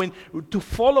us, when to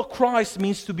follow Christ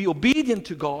means to be obedient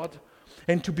to God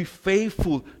and to be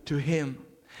faithful to him.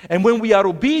 And when we are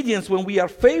obedient, when we are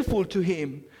faithful to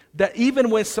him, That even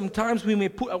when sometimes we may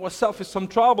put ourselves in some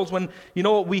troubles, when,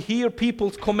 we hear people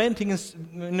commenting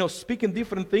and, speaking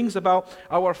different things about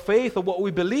our faith or what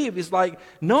we believe, it's like,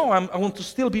 no, I want to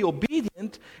still be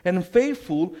obedient and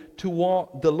faithful to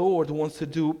what the Lord wants to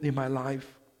do in my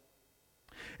life.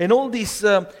 And all these,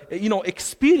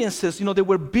 experiences, they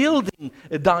were building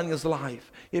Daniel's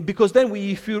life. Because then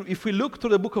if we look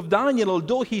through the book of Daniel,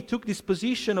 although he took this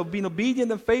position of being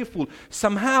obedient and faithful,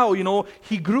 somehow,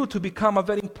 he grew to become a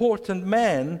very important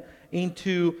man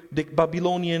into the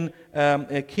Babylonian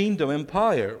kingdom,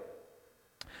 empire.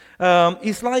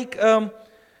 It's like...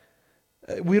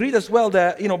 we read as well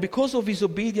that, because of his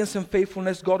obedience and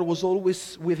faithfulness, God was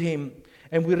always with him.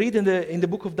 And we read in the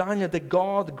book of Daniel that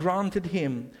God granted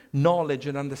him knowledge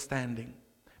and understanding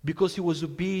because he was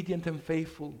obedient and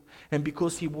faithful, and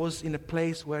because he was in a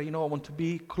place where, I want to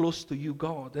be close to you,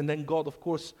 God. And then God, of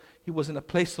course, he was in a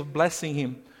place of blessing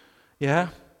him. Yeah?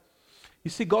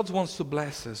 You see, God wants to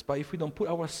bless us, but if we don't put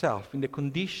ourselves in the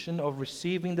condition of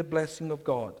receiving the blessing of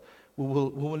God, we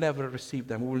will never receive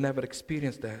them. We will never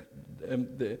experience that,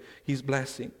 His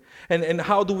blessing. And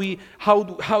how do we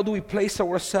place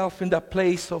ourselves in that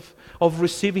place of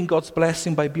receiving God's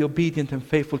blessing by being obedient and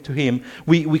faithful to Him?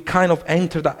 We kind of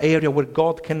enter that area where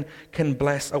God can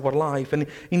bless our life. And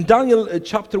in Daniel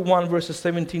chapter 1, verses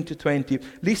 17 to 20,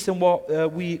 listen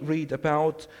what we read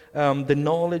about the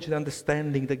knowledge and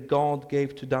understanding that God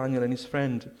gave to Daniel and his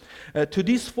friend. To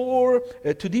these four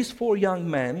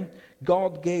young men,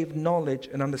 God gave knowledge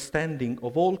and understanding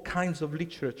of all kinds of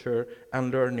literature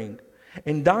and learning.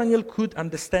 And Daniel could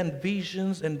understand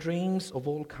visions and dreams of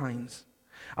all kinds.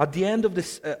 At the end of the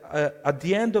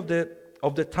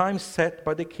time set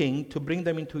by the king to bring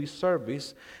them into his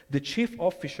service, the chief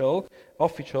official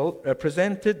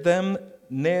presented them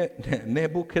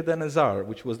Nebuchadnezzar,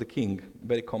 which was the king,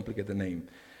 very complicated name,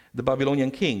 the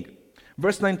Babylonian king.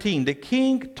 Verse 19, the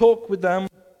king talked with them,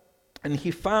 and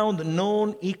he found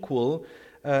none equal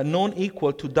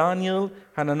to Daniel,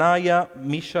 Hananiah,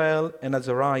 Mishael, and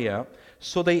Azariah.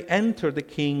 So they entered the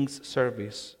king's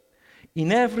service.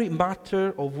 In every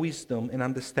matter of wisdom and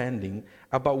understanding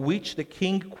about which the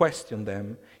king questioned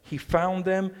them, he found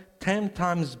them 10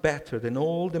 times better than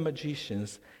all the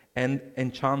magicians and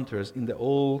enchanters in the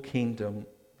whole kingdom.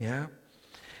 Yeah?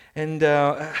 And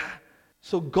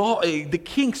so God, the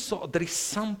king saw there is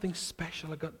something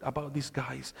special about these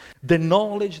guys. The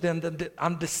knowledge and the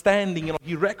understanding,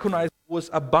 he recognized was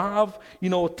above,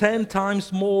 10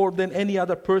 times more than any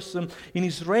other person in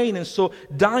his reign. And so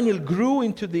Daniel grew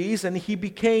into this, and he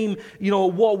became,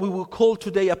 what we will call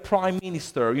today a prime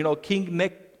minister.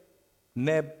 King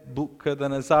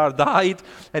Nebuchadnezzar died,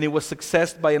 and he was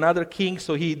succeeded by another king,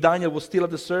 so Daniel was still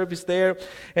at the service there.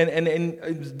 And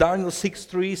Daniel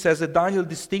 6:3 says that Daniel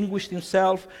distinguished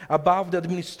himself above the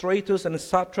administrators and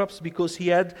satraps because he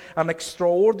had an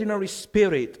extraordinary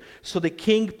spirit. So the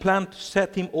king planned to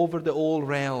set him over the whole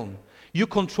realm. You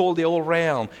control the whole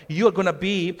realm. You're gonna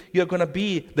be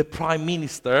the prime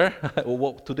minister, or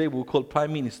what today we'll call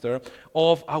prime minister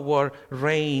of our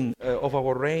reign.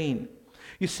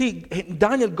 You see,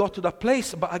 Daniel got to that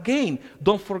place, but again,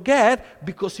 don't forget,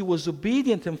 because he was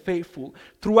obedient and faithful.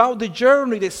 Throughout the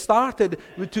journey, they started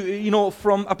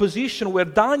from a position where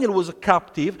Daniel was a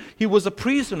captive, he was a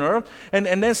prisoner, and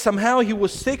then somehow he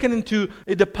was taken into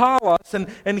the palace,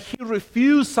 and he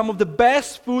refused some of the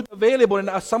best food available and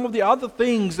some of the other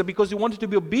things, because he wanted to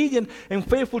be obedient and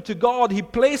faithful to God. He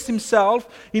placed himself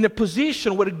in a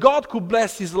position where God could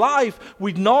bless his life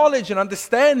with knowledge and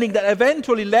understanding that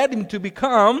eventually led him to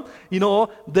become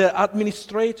the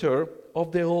administrator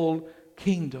of the whole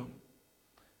kingdom.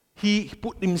 He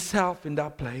put himself in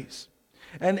that place.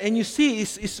 And you see,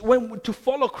 it's when to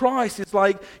follow Christ, it's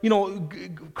like,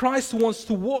 Christ wants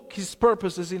to work His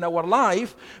purposes in our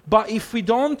life, but if we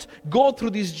don't go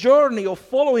through this journey of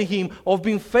following Him, of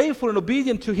being faithful and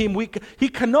obedient to Him, He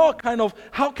cannot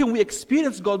how can we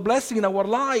experience God's blessing in our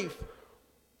life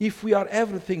if we are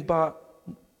everything but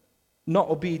not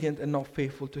obedient and not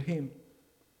faithful to Him?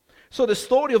 So the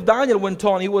story of Daniel went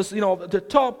on. He was, the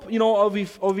top, of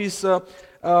his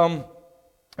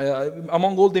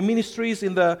among all the ministries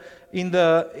in the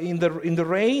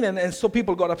reign, and so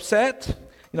people got upset.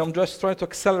 I'm just trying to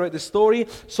accelerate the story.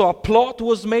 So a plot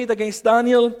was made against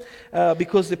Daniel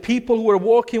because the people who were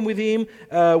working with him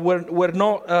were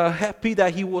not happy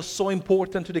that he was so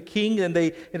important to the king and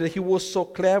that he was so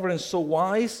clever and so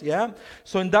wise. Yeah.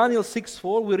 So in Daniel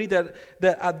 6:4 we read that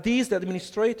at these the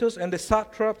administrators and the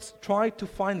satraps tried to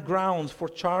find grounds for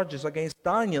charges against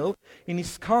Daniel in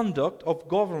his conduct of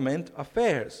government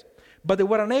affairs, but they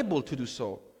were unable to do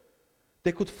so.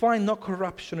 They could find no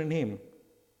corruption in him.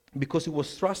 because he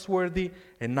was trustworthy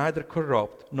and neither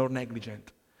corrupt nor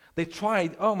negligent. They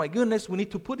tried, oh my goodness, we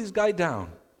need to put this guy down.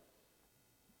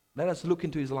 Let us look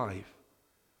into his life.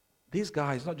 This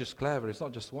guy is not just clever, he's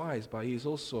not just wise, but he is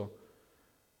also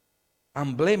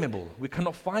unblameable. We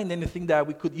cannot find anything that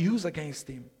we could use against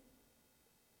him.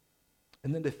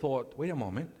 And then they thought, wait a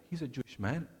moment, he's a Jewish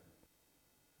man.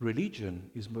 Religion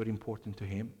is very important to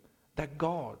him. That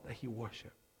God that he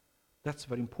worships, that's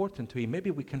very important to him.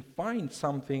 Maybe we can find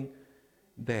something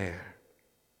there.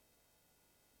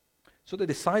 So they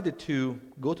decided to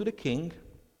go to the king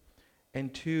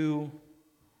and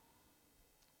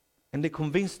they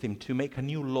convinced him to make a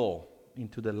new law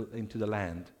into the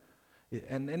land.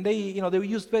 And they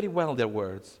used very well their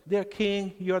words. Dear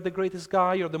king, you are the greatest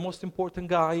guy, you're the most important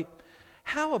guy.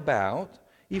 How about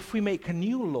if we make a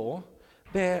new law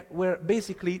where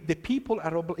basically the people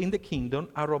in the kingdom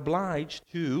are obliged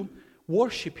to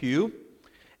worship you,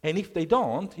 and if they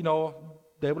don't,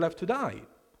 they will have to die.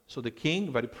 So the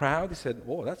king, very proud, he said,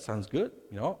 oh, that sounds good.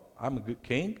 I'm a good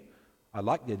king. I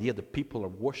like the idea that people are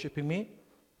worshiping me.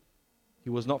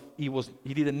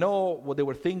 He didn't know what they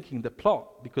were thinking, the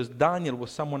plot, because Daniel was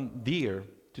someone dear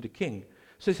to the king.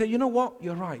 So he said, you know what,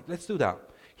 you're right, let's do that.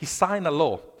 He signed a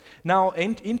law. Now,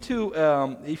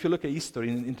 if you look at history,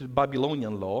 into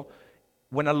Babylonian law,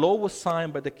 when a law was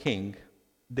signed by the king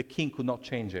could not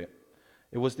change it.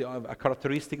 It was a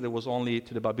characteristic that was only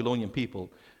to the Babylonian people.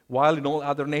 While in all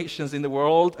other nations in the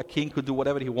world, a king could do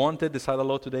whatever he wanted, decide a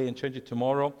law today and change it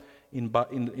tomorrow. Among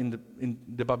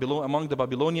the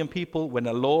Babylonian people, when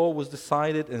a law was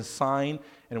decided and signed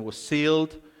and was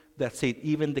sealed, that's it.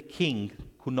 Even the king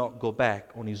could not go back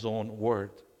on his own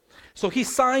word. So he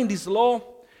signed this law.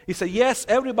 He said, yes,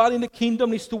 everybody in the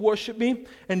kingdom needs to worship me,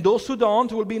 and those who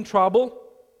don't will be in trouble.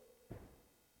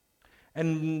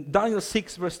 And Daniel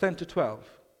 6, verse 10 to 12.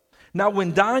 Now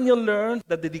when Daniel learned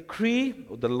that the decree,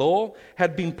 or the law,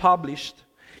 had been published,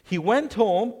 he went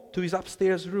home to his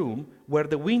upstairs room where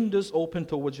the windows opened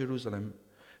toward Jerusalem.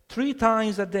 3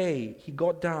 times a day he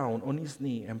got down on his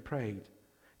knee and prayed,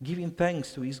 giving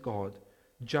thanks to his God,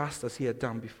 just as he had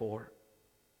done before.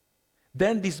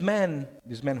 Then these men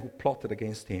who plotted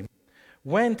against him,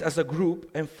 went as a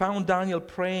group and found Daniel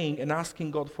praying and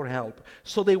asking God for help.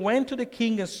 So they went to the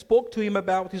king and spoke to him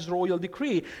about his royal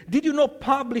decree. Did you not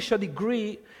publish a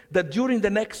decree that during the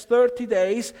next 30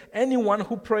 days, anyone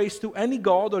who prays to any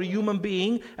god or human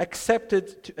being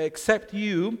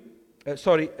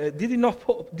did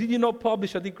you not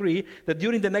publish a decree that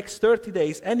during the next 30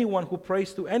 days, anyone who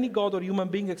prays to any god or human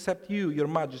being except you, your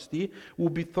majesty, will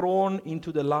be thrown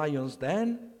into the lion's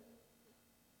den?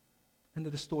 And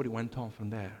the story went on from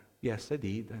there. Yes, I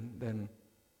did. And then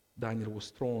Daniel was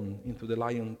thrown into the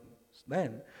lion's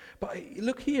den. But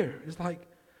look here. It's like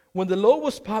when the law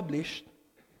was published,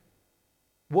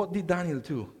 what did Daniel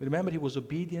do? Remember, he was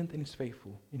obedient and he's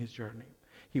faithful in his journey.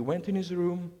 He went in his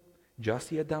room, just as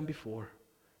he had done before,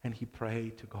 and he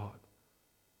prayed to God.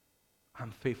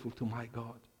 I'm faithful to my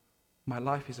God. My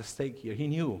life is at stake here. He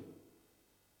knew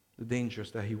the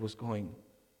dangers that he was going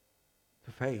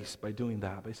to face by doing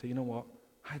that. But he said, you know what?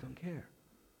 I don't care.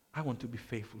 I want to be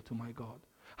faithful to my God.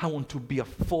 I want to be a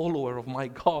follower of my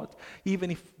God. Even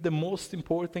if the most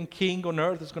important king on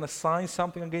earth is going to sign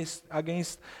something against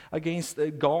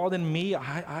God and me,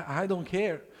 I don't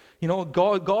care.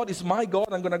 God is my God.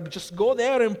 I'm going to just go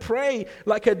there and pray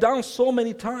like I've done so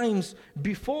many times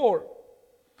before.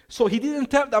 So he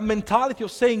didn't have that mentality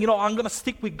of saying, I'm going to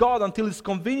stick with God until it's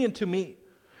convenient to me.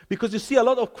 Because you see a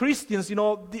lot of Christians,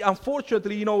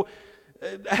 unfortunately,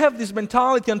 have this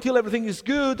mentality until everything is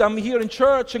good. I'm here in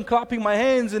church and clapping my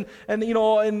hands and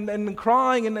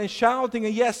crying and shouting,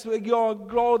 and yes,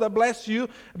 God, I bless you.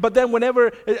 But then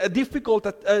whenever a difficult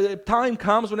time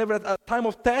comes, whenever a time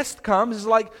of test comes, it's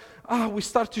like, we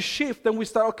start to shift and we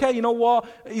start, okay, you know what?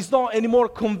 It's not anymore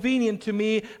convenient to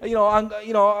me.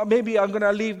 Maybe I'm going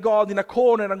to leave God in a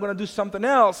corner and I'm going to do something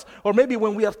else. Or maybe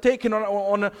when we are taken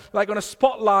on a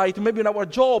spotlight, maybe in our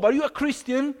job. Are you a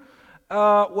Christian?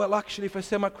 Well, actually, if I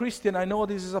say I'm a Christian, I know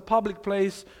this is a public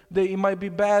place. It might be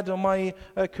bad on my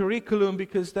curriculum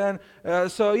because then, I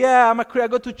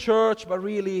go to church, but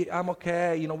really, I'm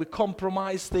okay. We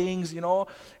compromise things,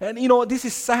 And, this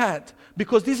is sad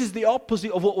because this is the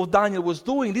opposite of what Daniel was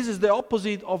doing. This is the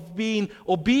opposite of being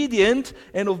obedient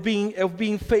and of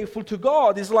being faithful to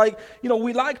God. It's like,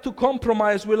 we like to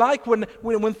compromise. We like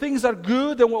when things are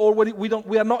good or when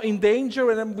we are not in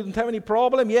danger and we don't have any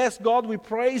problem. Yes, God, we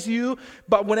praise you.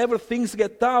 But whenever things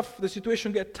get tough, the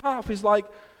situation gets tough, it's like,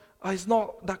 it's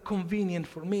not that convenient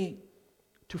for me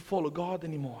to follow God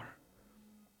anymore.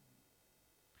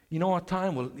 You know, a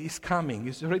time is coming.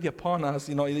 It's already upon us.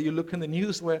 You know, you look in the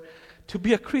news where to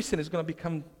be a Christian is going to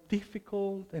become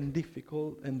difficult and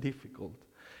difficult and difficult.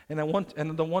 And I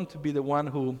don't want to be the one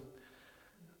who,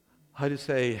 how do you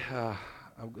say,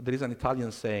 there is an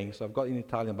Italian saying, so I've got it in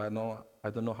Italian, but I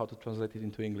don't know how to translate it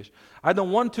into English. I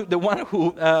don't want to the one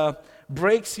who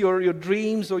breaks your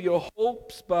dreams or your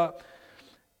hopes, but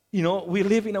you know, we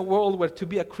live in a world where to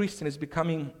be a Christian is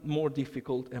becoming more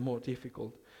difficult and more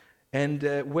difficult. And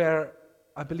where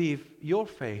I believe your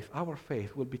faith, our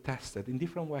faith, will be tested in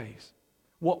different ways.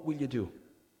 What will you do?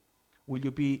 Will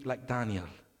you be like Daniel?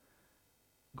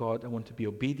 God, I want to be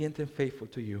obedient and faithful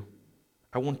to you.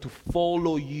 I want to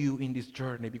follow you in this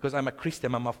journey because I'm a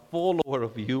Christian. I'm a follower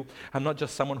of you. I'm not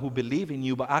just someone who believes in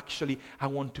you, but actually I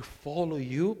want to follow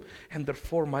you. And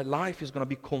therefore my life is going to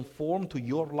be conformed to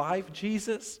your life,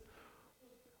 Jesus.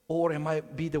 Or am I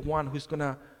be the one who's going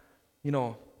to, you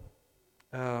know,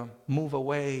 move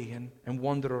away and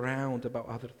wander around about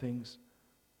other things?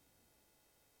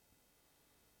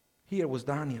 Here was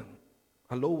Daniel.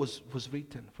 A law was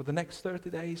written. For the next 30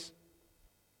 days,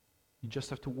 you just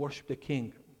have to worship the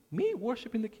king. Me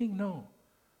worshiping the king? No.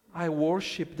 I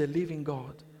worship the living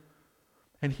God.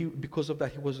 And because of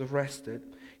that, he was arrested.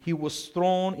 He was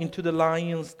thrown into the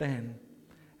lion's den.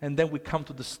 And then we come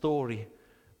to the story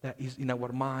that is in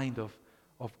our mind of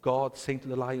God saying to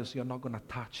the lions, you're not going to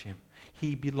touch him.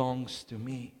 He belongs to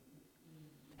me.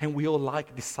 And we all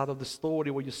like this side of the story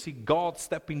where you see God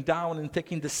stepping down and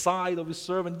taking the side of his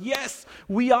servant. Yes,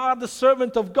 we are the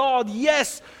servant of God.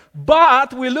 Yes,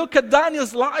 but we look at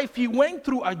Daniel's life. He went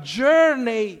through a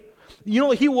journey. You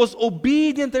know, he was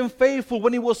obedient and faithful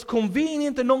when it was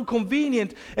convenient and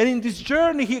non-convenient. And in this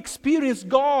journey, he experienced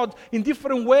God in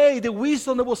different ways. The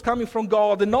wisdom that was coming from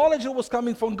God, the knowledge that was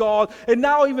coming from God. And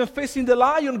now even facing the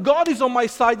lion, God is on my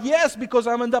side. Yes, because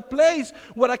I'm in that place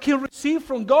where I can receive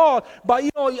from God. But, you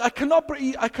know, I cannot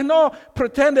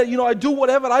pretend that, you know, I do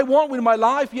whatever I want with my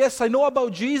life. Yes, I know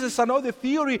about Jesus. I know the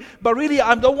theory. But really,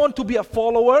 I don't want to be a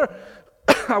follower.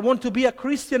 I want to be a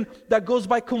Christian that goes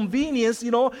by convenience,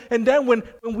 you know. And then when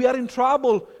we are in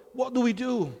trouble, what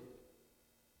do?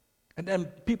 And then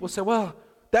people say, well,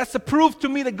 that's a proof to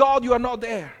me that God, you are not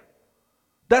there.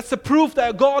 That's a proof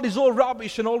that God is all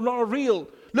rubbish and all not real.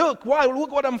 Look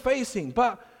what I'm facing.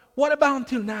 But what about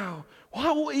until now?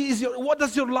 What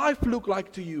does your life look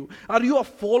like to you? Are you a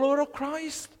follower of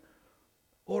Christ?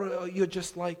 Or you're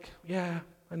just like, yeah,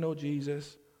 I know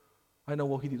Jesus. I know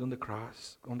what he did on the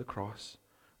cross.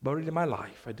 But really in my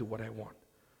life, I do what I want.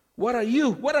 What are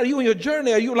you? What are you in your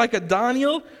journey? Are you like a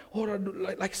Daniel or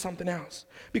like something else?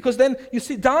 Because then, you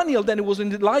see, Daniel, then it was in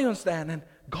the lion's den and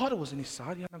God was in his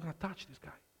side. You're not going to touch this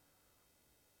guy.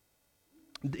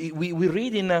 We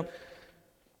read in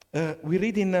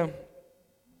Daniel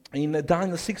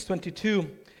 6:22,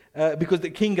 because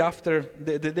the king after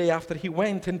the day after he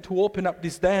went and to open up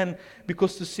this den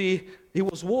because to see, he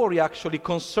was worried actually,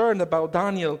 concerned about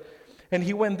Daniel. And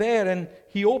he went there and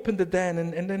he opened the den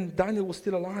and then Daniel was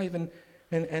still alive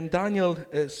and Daniel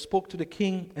spoke to the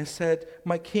king and said,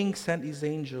 my king sent his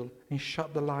angel and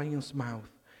shut the lion's mouth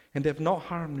and they have not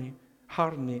harmed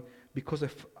me because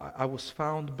I was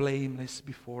found blameless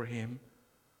before him.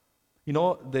 You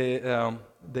know,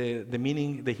 the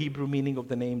meaning, the Hebrew meaning of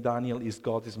the name Daniel is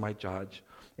God is my judge.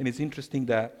 And it's interesting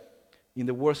that in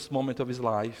the worst moment of his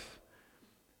life,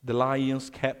 the lions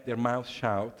kept their mouth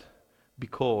shut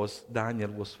because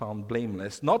Daniel was found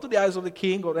blameless, not to the eyes of the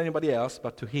king or anybody else,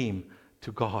 but to him,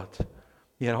 to God.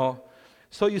 You know?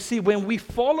 So you see, when we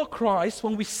follow Christ,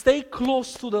 when we stay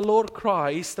close to the Lord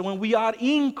Christ, and when we are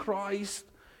in Christ,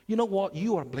 you know what?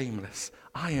 You are blameless.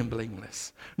 I am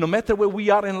blameless. No matter where we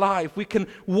are in life, we can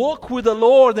walk with the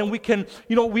Lord and we can,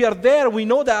 you know, we are there. We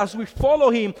know that as we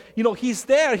follow him, you know, he's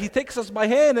there. He takes us by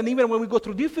hand. And even when we go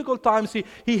through difficult times,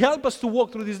 he helps us to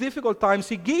walk through these difficult times.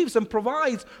 He gives and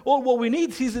provides all what we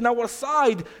need. He's in our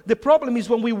side. The problem is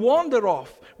when we wander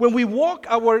off, when we walk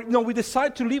we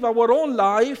decide to live our own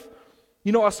life.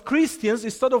 You know, as Christians,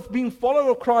 instead of being followers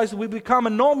of Christ, we become a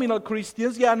nominal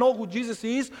Christians. Yeah, I know who Jesus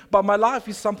is, but my life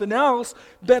is something else.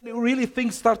 Then really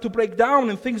things start to break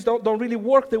down and things don't really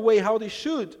work the way how they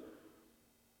should.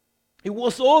 It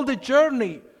was all the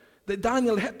journey that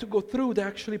Daniel had to go through that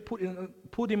actually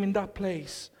put him in that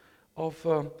place of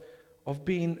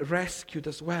being rescued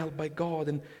as well by God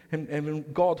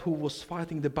and God who was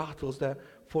fighting the battles there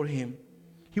for him.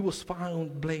 He was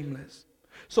found blameless.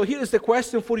 So here is the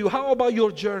question for you. How about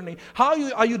your journey? How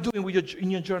are you doing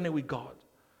in your journey with God?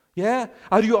 Yeah?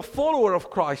 Are you a follower of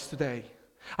Christ today?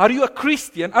 Are you a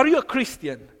Christian? Are you a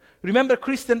Christian? Remember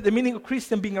the meaning of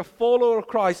Christian being a follower of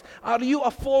Christ. Are you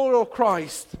a follower of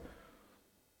Christ?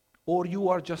 Or you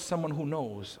are just someone who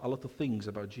knows a lot of things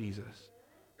about Jesus,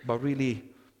 but really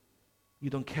you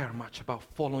don't care much about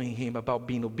following him, about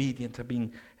being obedient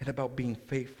and about being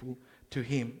faithful to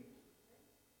him.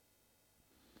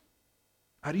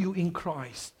 Are you in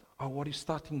Christ, or are you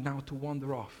starting now to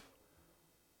wander off?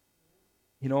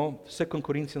 2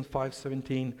 Corinthians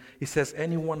 5:17, it says,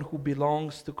 anyone who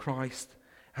belongs to Christ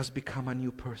has become a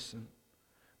new person.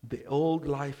 The old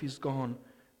life is gone,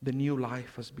 the new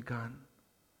life has begun.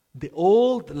 The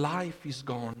old life is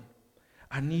gone,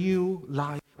 a new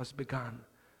life has begun.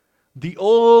 The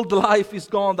old life is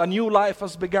gone, a new life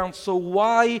has begun. So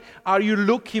why are you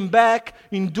looking back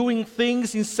in doing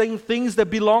things, in saying things that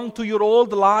belong to your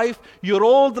old life? Your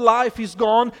old life is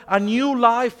gone, a new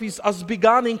life has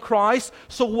begun in Christ.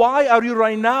 So why are you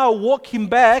right now walking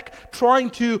back, trying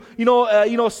to,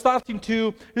 starting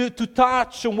to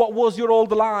touch on what was your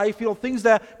old life, things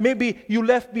that maybe you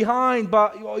left behind,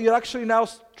 but you're actually now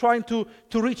trying to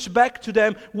reach back to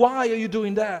them. Why are you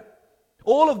doing that?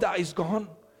 All of that is gone.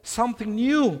 Something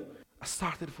new has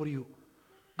started for you.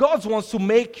 God wants to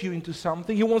make you into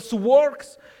something. He wants to work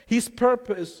his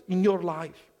purpose in your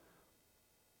life.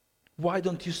 Why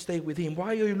don't you stay with him? Why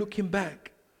are you looking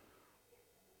back?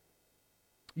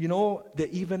 You know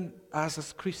that even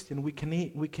as Christians, we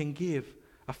can give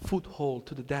a foothold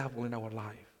to the devil in our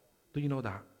life. Do you know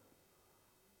that?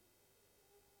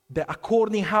 That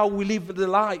according how we live the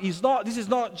life, this is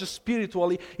not just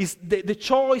spiritually, it's the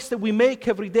choice that we make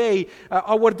every day,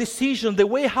 our decision, the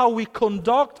way how we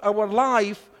conduct our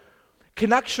life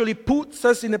can actually put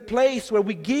us in a place where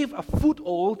we give a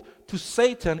foothold to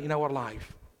Satan in our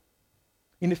life.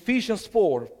 In Ephesians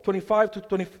 4:25 to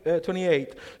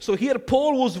 28. So here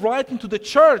Paul was writing to the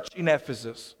church in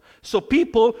Ephesus. So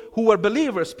people who were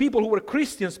believers, people who were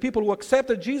Christians, people who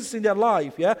accepted Jesus in their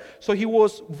life, yeah? So he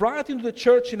was writing to the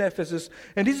church in Ephesus,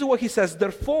 and this is what he says,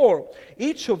 therefore,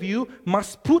 each of you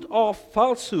must put off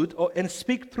falsehood and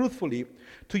speak truthfully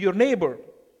to your neighbor,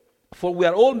 for we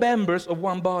are all members of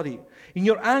one body. In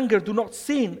your anger, do not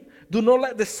sin. Do not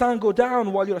let the sun go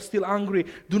down while you are still angry.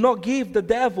 Do not give the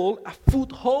devil a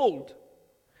foothold.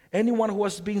 Anyone who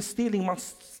has been stealing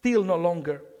must steal no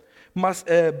longer,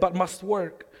 but must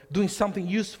work, doing something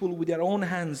useful with their own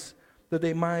hands, that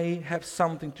they might have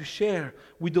something to share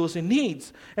with those in need.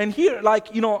 And here,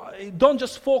 don't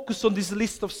just focus on this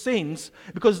list of sins,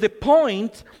 because the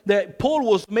point that Paul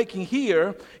was making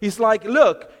here is like,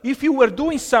 look, if you were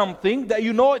doing something that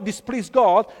displeased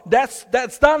God,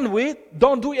 that's done with,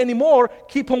 don't do it anymore,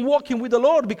 keep on walking with the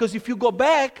Lord, because if you go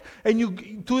back and you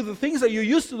do the things that you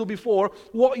used to do before,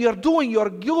 what you're doing,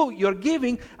 you're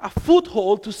giving a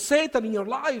foothold to Satan in your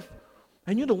life.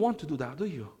 And you don't want to do that, do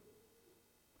you?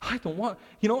 I don't want,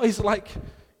 it's like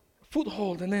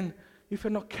foothold, and then if you're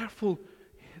not careful,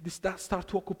 that starts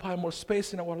to occupy more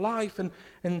space in our life,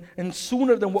 and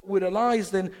sooner than what we realize,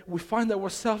 then we find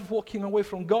ourselves walking away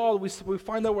from God. We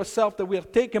find ourselves that we are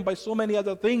taken by so many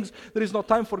other things. There is no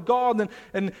time for God,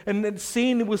 and then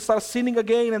sin, we'll start sinning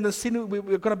again, and then sin, we're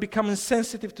going to become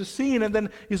insensitive to sin, and then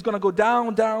it's going to go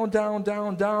down, down, down,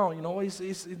 down, down.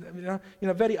 It's in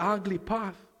a very ugly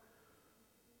path.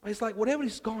 It's like whatever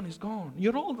is gone is gone.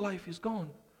 Your old life is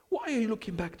gone. Why are you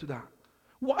looking back to that?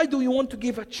 Why do you want to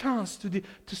give a chance to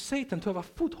Satan to have a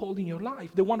foothold in your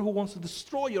life? The one who wants to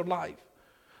destroy your life.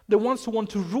 The ones who want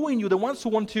to ruin you. The ones who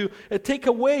want to take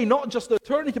away not just the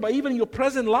eternity, but even your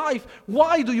present life.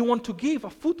 Why do you want to give a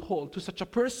foothold to such a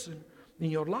person in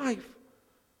your life?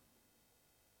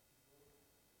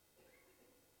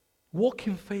 Walk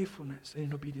in faithfulness and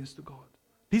in obedience to God.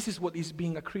 This is what is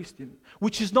being a Christian,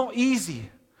 which is not easy.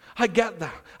 I get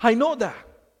that. I know that.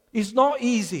 It's not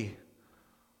easy.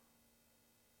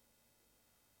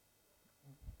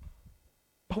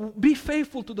 But be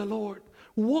faithful to the Lord.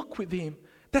 Walk with him.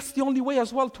 That's the only way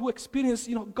as well to experience,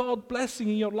 God blessing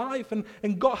in your life. And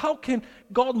God, how can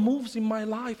God moves in my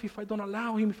life if I don't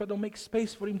allow him, if I don't make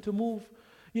space for him to move?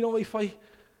 How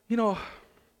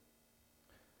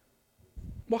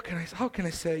can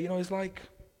I say? It's like,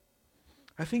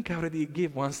 I think I already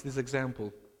gave once this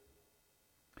example.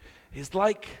 It's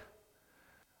like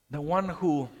the one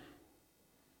who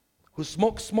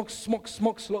smokes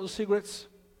lots of cigarettes,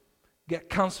 get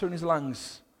cancer in his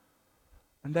lungs,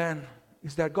 and then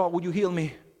is there, God, would you heal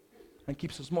me? And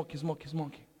keeps smoking.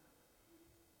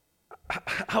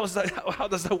 How does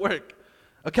that work?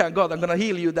 Okay, God, I'm going to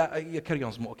heal you. That you carry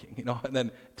on smoking, and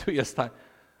then 2 years time,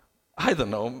 I don't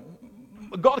know.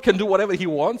 God can do whatever he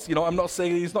wants, I'm not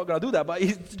saying he's not going to do that, but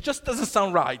it just doesn't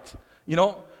sound right,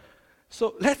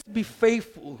 So let's be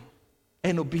faithful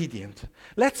and obedient.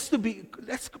 Let's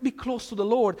be close to the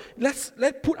Lord. Let's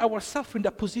put ourselves in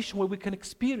that position where we can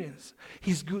experience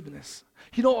His goodness.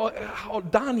 You know, how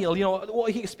Daniel, you know,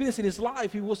 what he experienced in his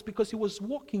life, it was because he was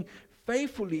walking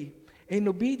faithfully in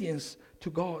obedience to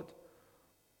God.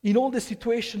 In all the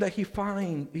situation that he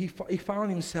found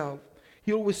himself,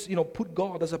 he always, you know, put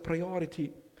God as a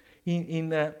priority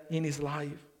in his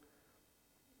life.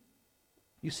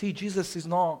 You see, Jesus is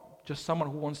not just someone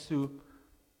who wants to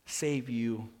save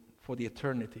you for the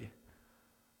eternity.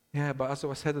 Yeah, but as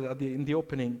I said in the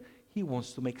opening, He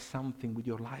wants to make something with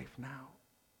your life now.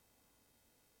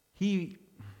 He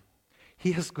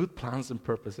has good plans and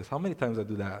purposes. How many times I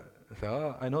do that? I say,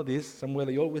 oh, I know this.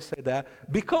 Samuele, you always say that.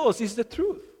 Because it's the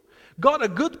truth. God has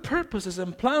good purposes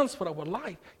and plans for our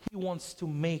life. He wants to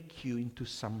make you into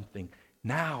something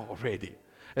now already.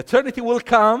 Eternity will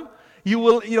come.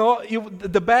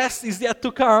 The best is yet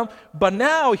to come. But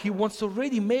now He wants to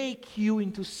already make you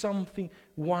into something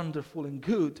wonderful and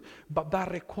good. But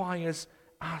that requires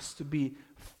us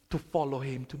to follow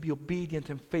Him, to be obedient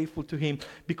and faithful to Him,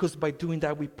 because by doing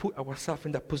that we put ourselves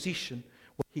in that position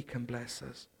where He can bless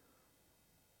us.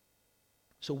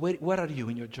 So where are you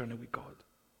in your journey with God?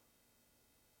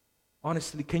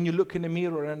 Honestly, can you look in the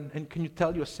mirror and can you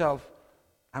tell yourself,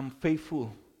 I'm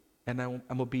faithful and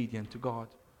I'm obedient to God?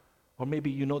 Or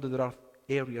maybe you know that there are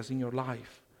areas in your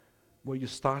life where you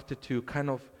started to kind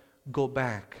of go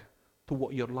back to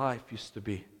what your life used to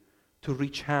be, to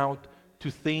reach out to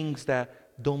things that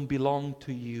don't belong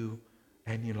to you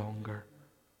any longer.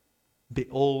 The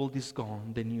old is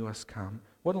gone, the new has come.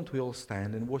 Why don't we all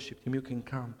stand and worship Him? You can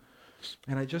come.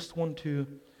 And I just want to,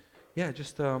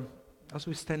 as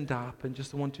we stand up, and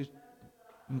just want to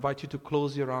invite you to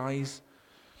close your eyes.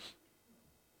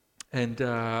 And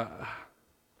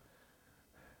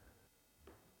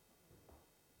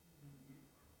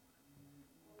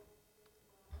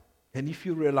if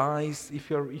you realize, if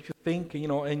you think, you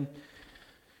know, and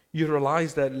you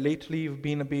realize that lately you've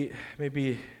been a bit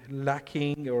maybe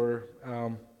lacking, or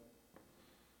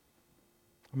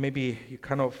maybe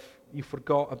you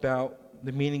forgot about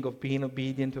the meaning of being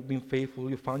obedient, of being faithful.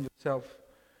 You found yourself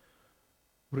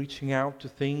reaching out to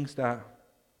things that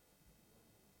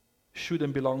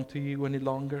shouldn't belong to you any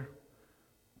longer.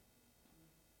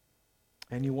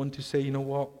 And you want to say, you know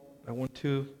what, I want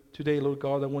to, today, Lord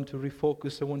God, I want to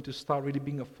refocus. I want to start really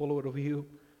being a follower of You.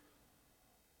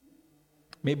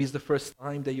 Maybe it's the first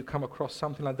time that you come across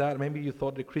something like that. Maybe you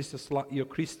thought your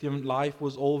Christian life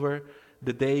was over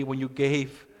the day when you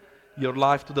gave your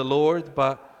life to the Lord,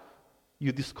 but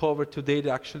you discover today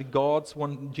that actually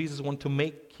Jesus wants to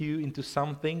make you into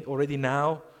something already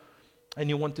now, and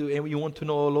you want to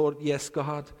know, oh Lord, yes,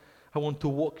 God, I want to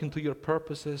walk into Your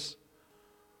purposes.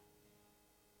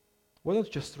 Why don't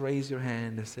you just raise your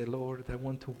hand and say, Lord, I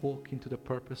want to walk into the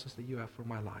purposes that You have for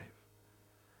my life.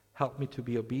 Help me to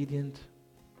be obedient.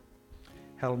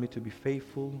 Help me to be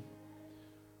faithful.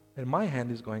 And my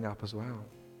hand is going up as well.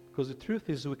 Because the truth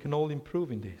is we can all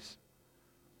improve in this.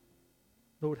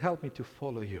 Lord, help me to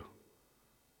follow You.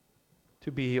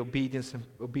 To be obedient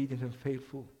and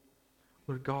faithful.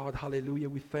 Lord God, hallelujah,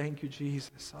 we thank You,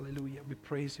 Jesus. Hallelujah, we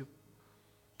praise You.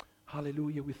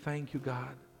 Hallelujah, we thank You,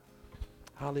 God.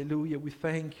 Hallelujah, we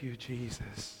thank You,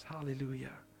 Jesus.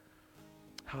 Hallelujah.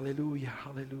 Hallelujah,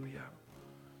 hallelujah.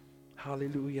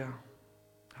 Hallelujah.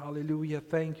 Hallelujah.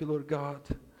 Thank You, Lord God.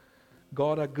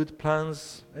 God has good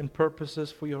plans and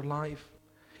purposes for your life.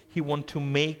 He wants to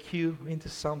make you into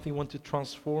something. He wants to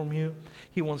transform you.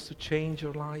 He wants to change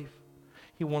your life.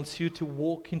 He wants you to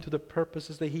walk into the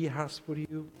purposes that He has for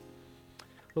you.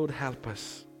 Lord, help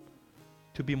us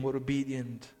to be more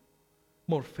obedient,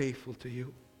 more faithful to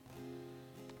You.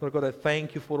 Lord God, I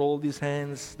thank You for all these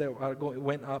hands that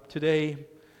went up today.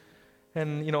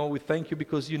 And, you know, we thank You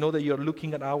because You know that You're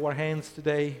looking at our hands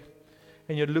today.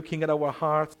 And You're looking at our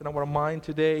hearts and our mind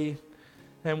today.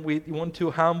 And we want to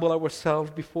humble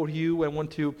ourselves before You. And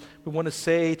we want to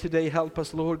say today, help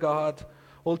us, Lord God,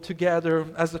 all together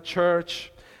as a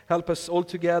church. Help us all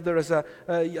together as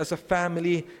a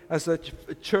family, as a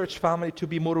church family, to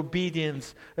be more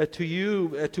obedient to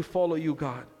You, to follow You,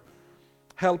 God.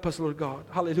 Help us, Lord God.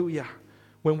 Hallelujah.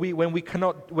 When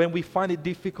we find it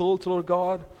difficult, Lord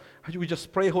God, we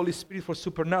just pray, Holy Spirit, for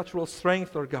supernatural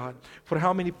strength, Lord God. For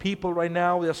how many people right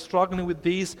now, they are struggling with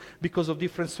this because of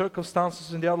different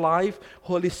circumstances in their life.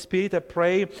 Holy Spirit, I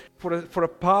pray for a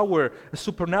power, a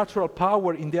supernatural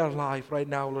power in their life right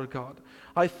now, Lord God.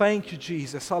 I thank you,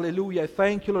 Jesus. Hallelujah. I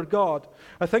thank you, Lord God.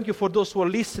 I thank you for those who are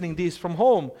listening this from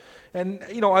home. And,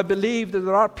 I believe that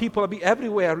there are people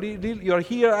everywhere. You're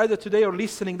here either today or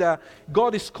listening that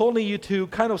God is calling you to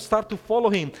kind of start to follow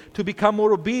Him, to become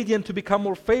more obedient, to become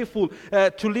more faithful,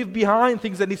 to leave behind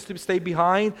things that needs to stay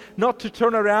behind, not to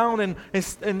turn around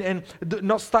and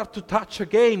not start to touch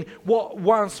again what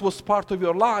once was part of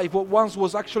your life, what once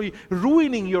was actually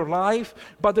ruining your life.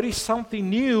 But there is something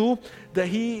new that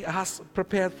He has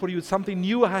prepared for you, something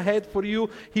new ahead for you.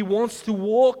 He wants to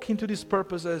walk into these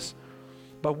purposes.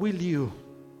 But will you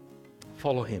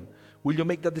follow Him? Will you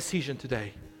make that decision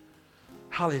today?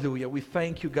 Hallelujah. We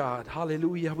thank you, God.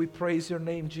 Hallelujah. We praise your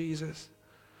name, Jesus.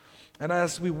 And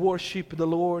as we worship the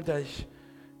Lord, I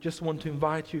just want to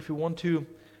invite you, if you want to,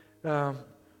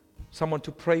 someone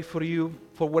to pray for you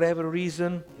for whatever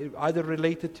reason, either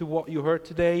related to what you heard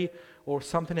today or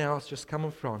something else, just come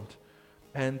in front.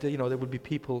 And, there will be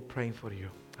people praying for you.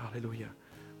 Hallelujah.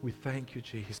 We thank you,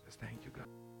 Jesus. Thank you, God.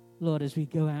 Lord, as we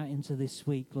go out into this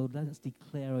week, Lord, let us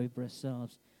declare over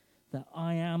ourselves that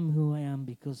I am who I am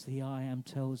because the I am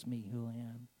tells me who I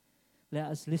am. Let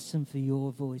us listen for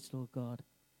your voice, Lord God.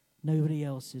 Nobody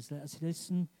else's. Let us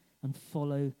listen and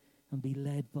follow and be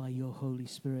led by your Holy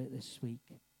Spirit this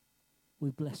week.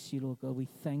 We bless you, Lord God. We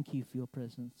thank you for your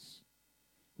presence.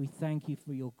 We thank you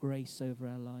for your grace over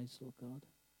our lives, Lord God.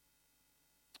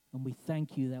 And we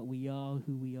thank you that we are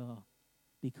who we are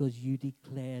because you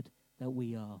declared that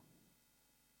we are.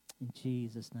 In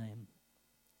Jesus' name,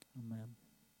 amen.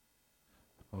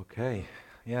 Okay,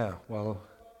 well,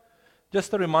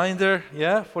 just a reminder,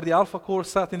 for the Alpha course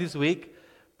starting this week,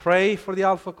 pray for the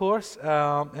Alpha course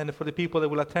and for the people that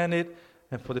will attend it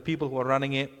and for the people who are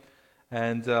running it.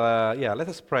 And let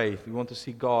us pray if we want to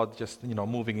see God just,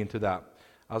 moving into that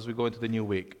as we go into the new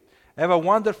week. Have a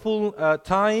wonderful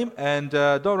time and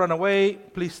don't run away.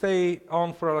 Please stay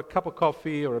on for a cup of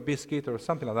coffee or a biscuit or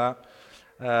something like that.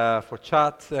 For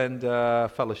chat and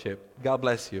fellowship. God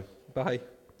bless you. Bye.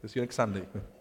 See you next Sunday.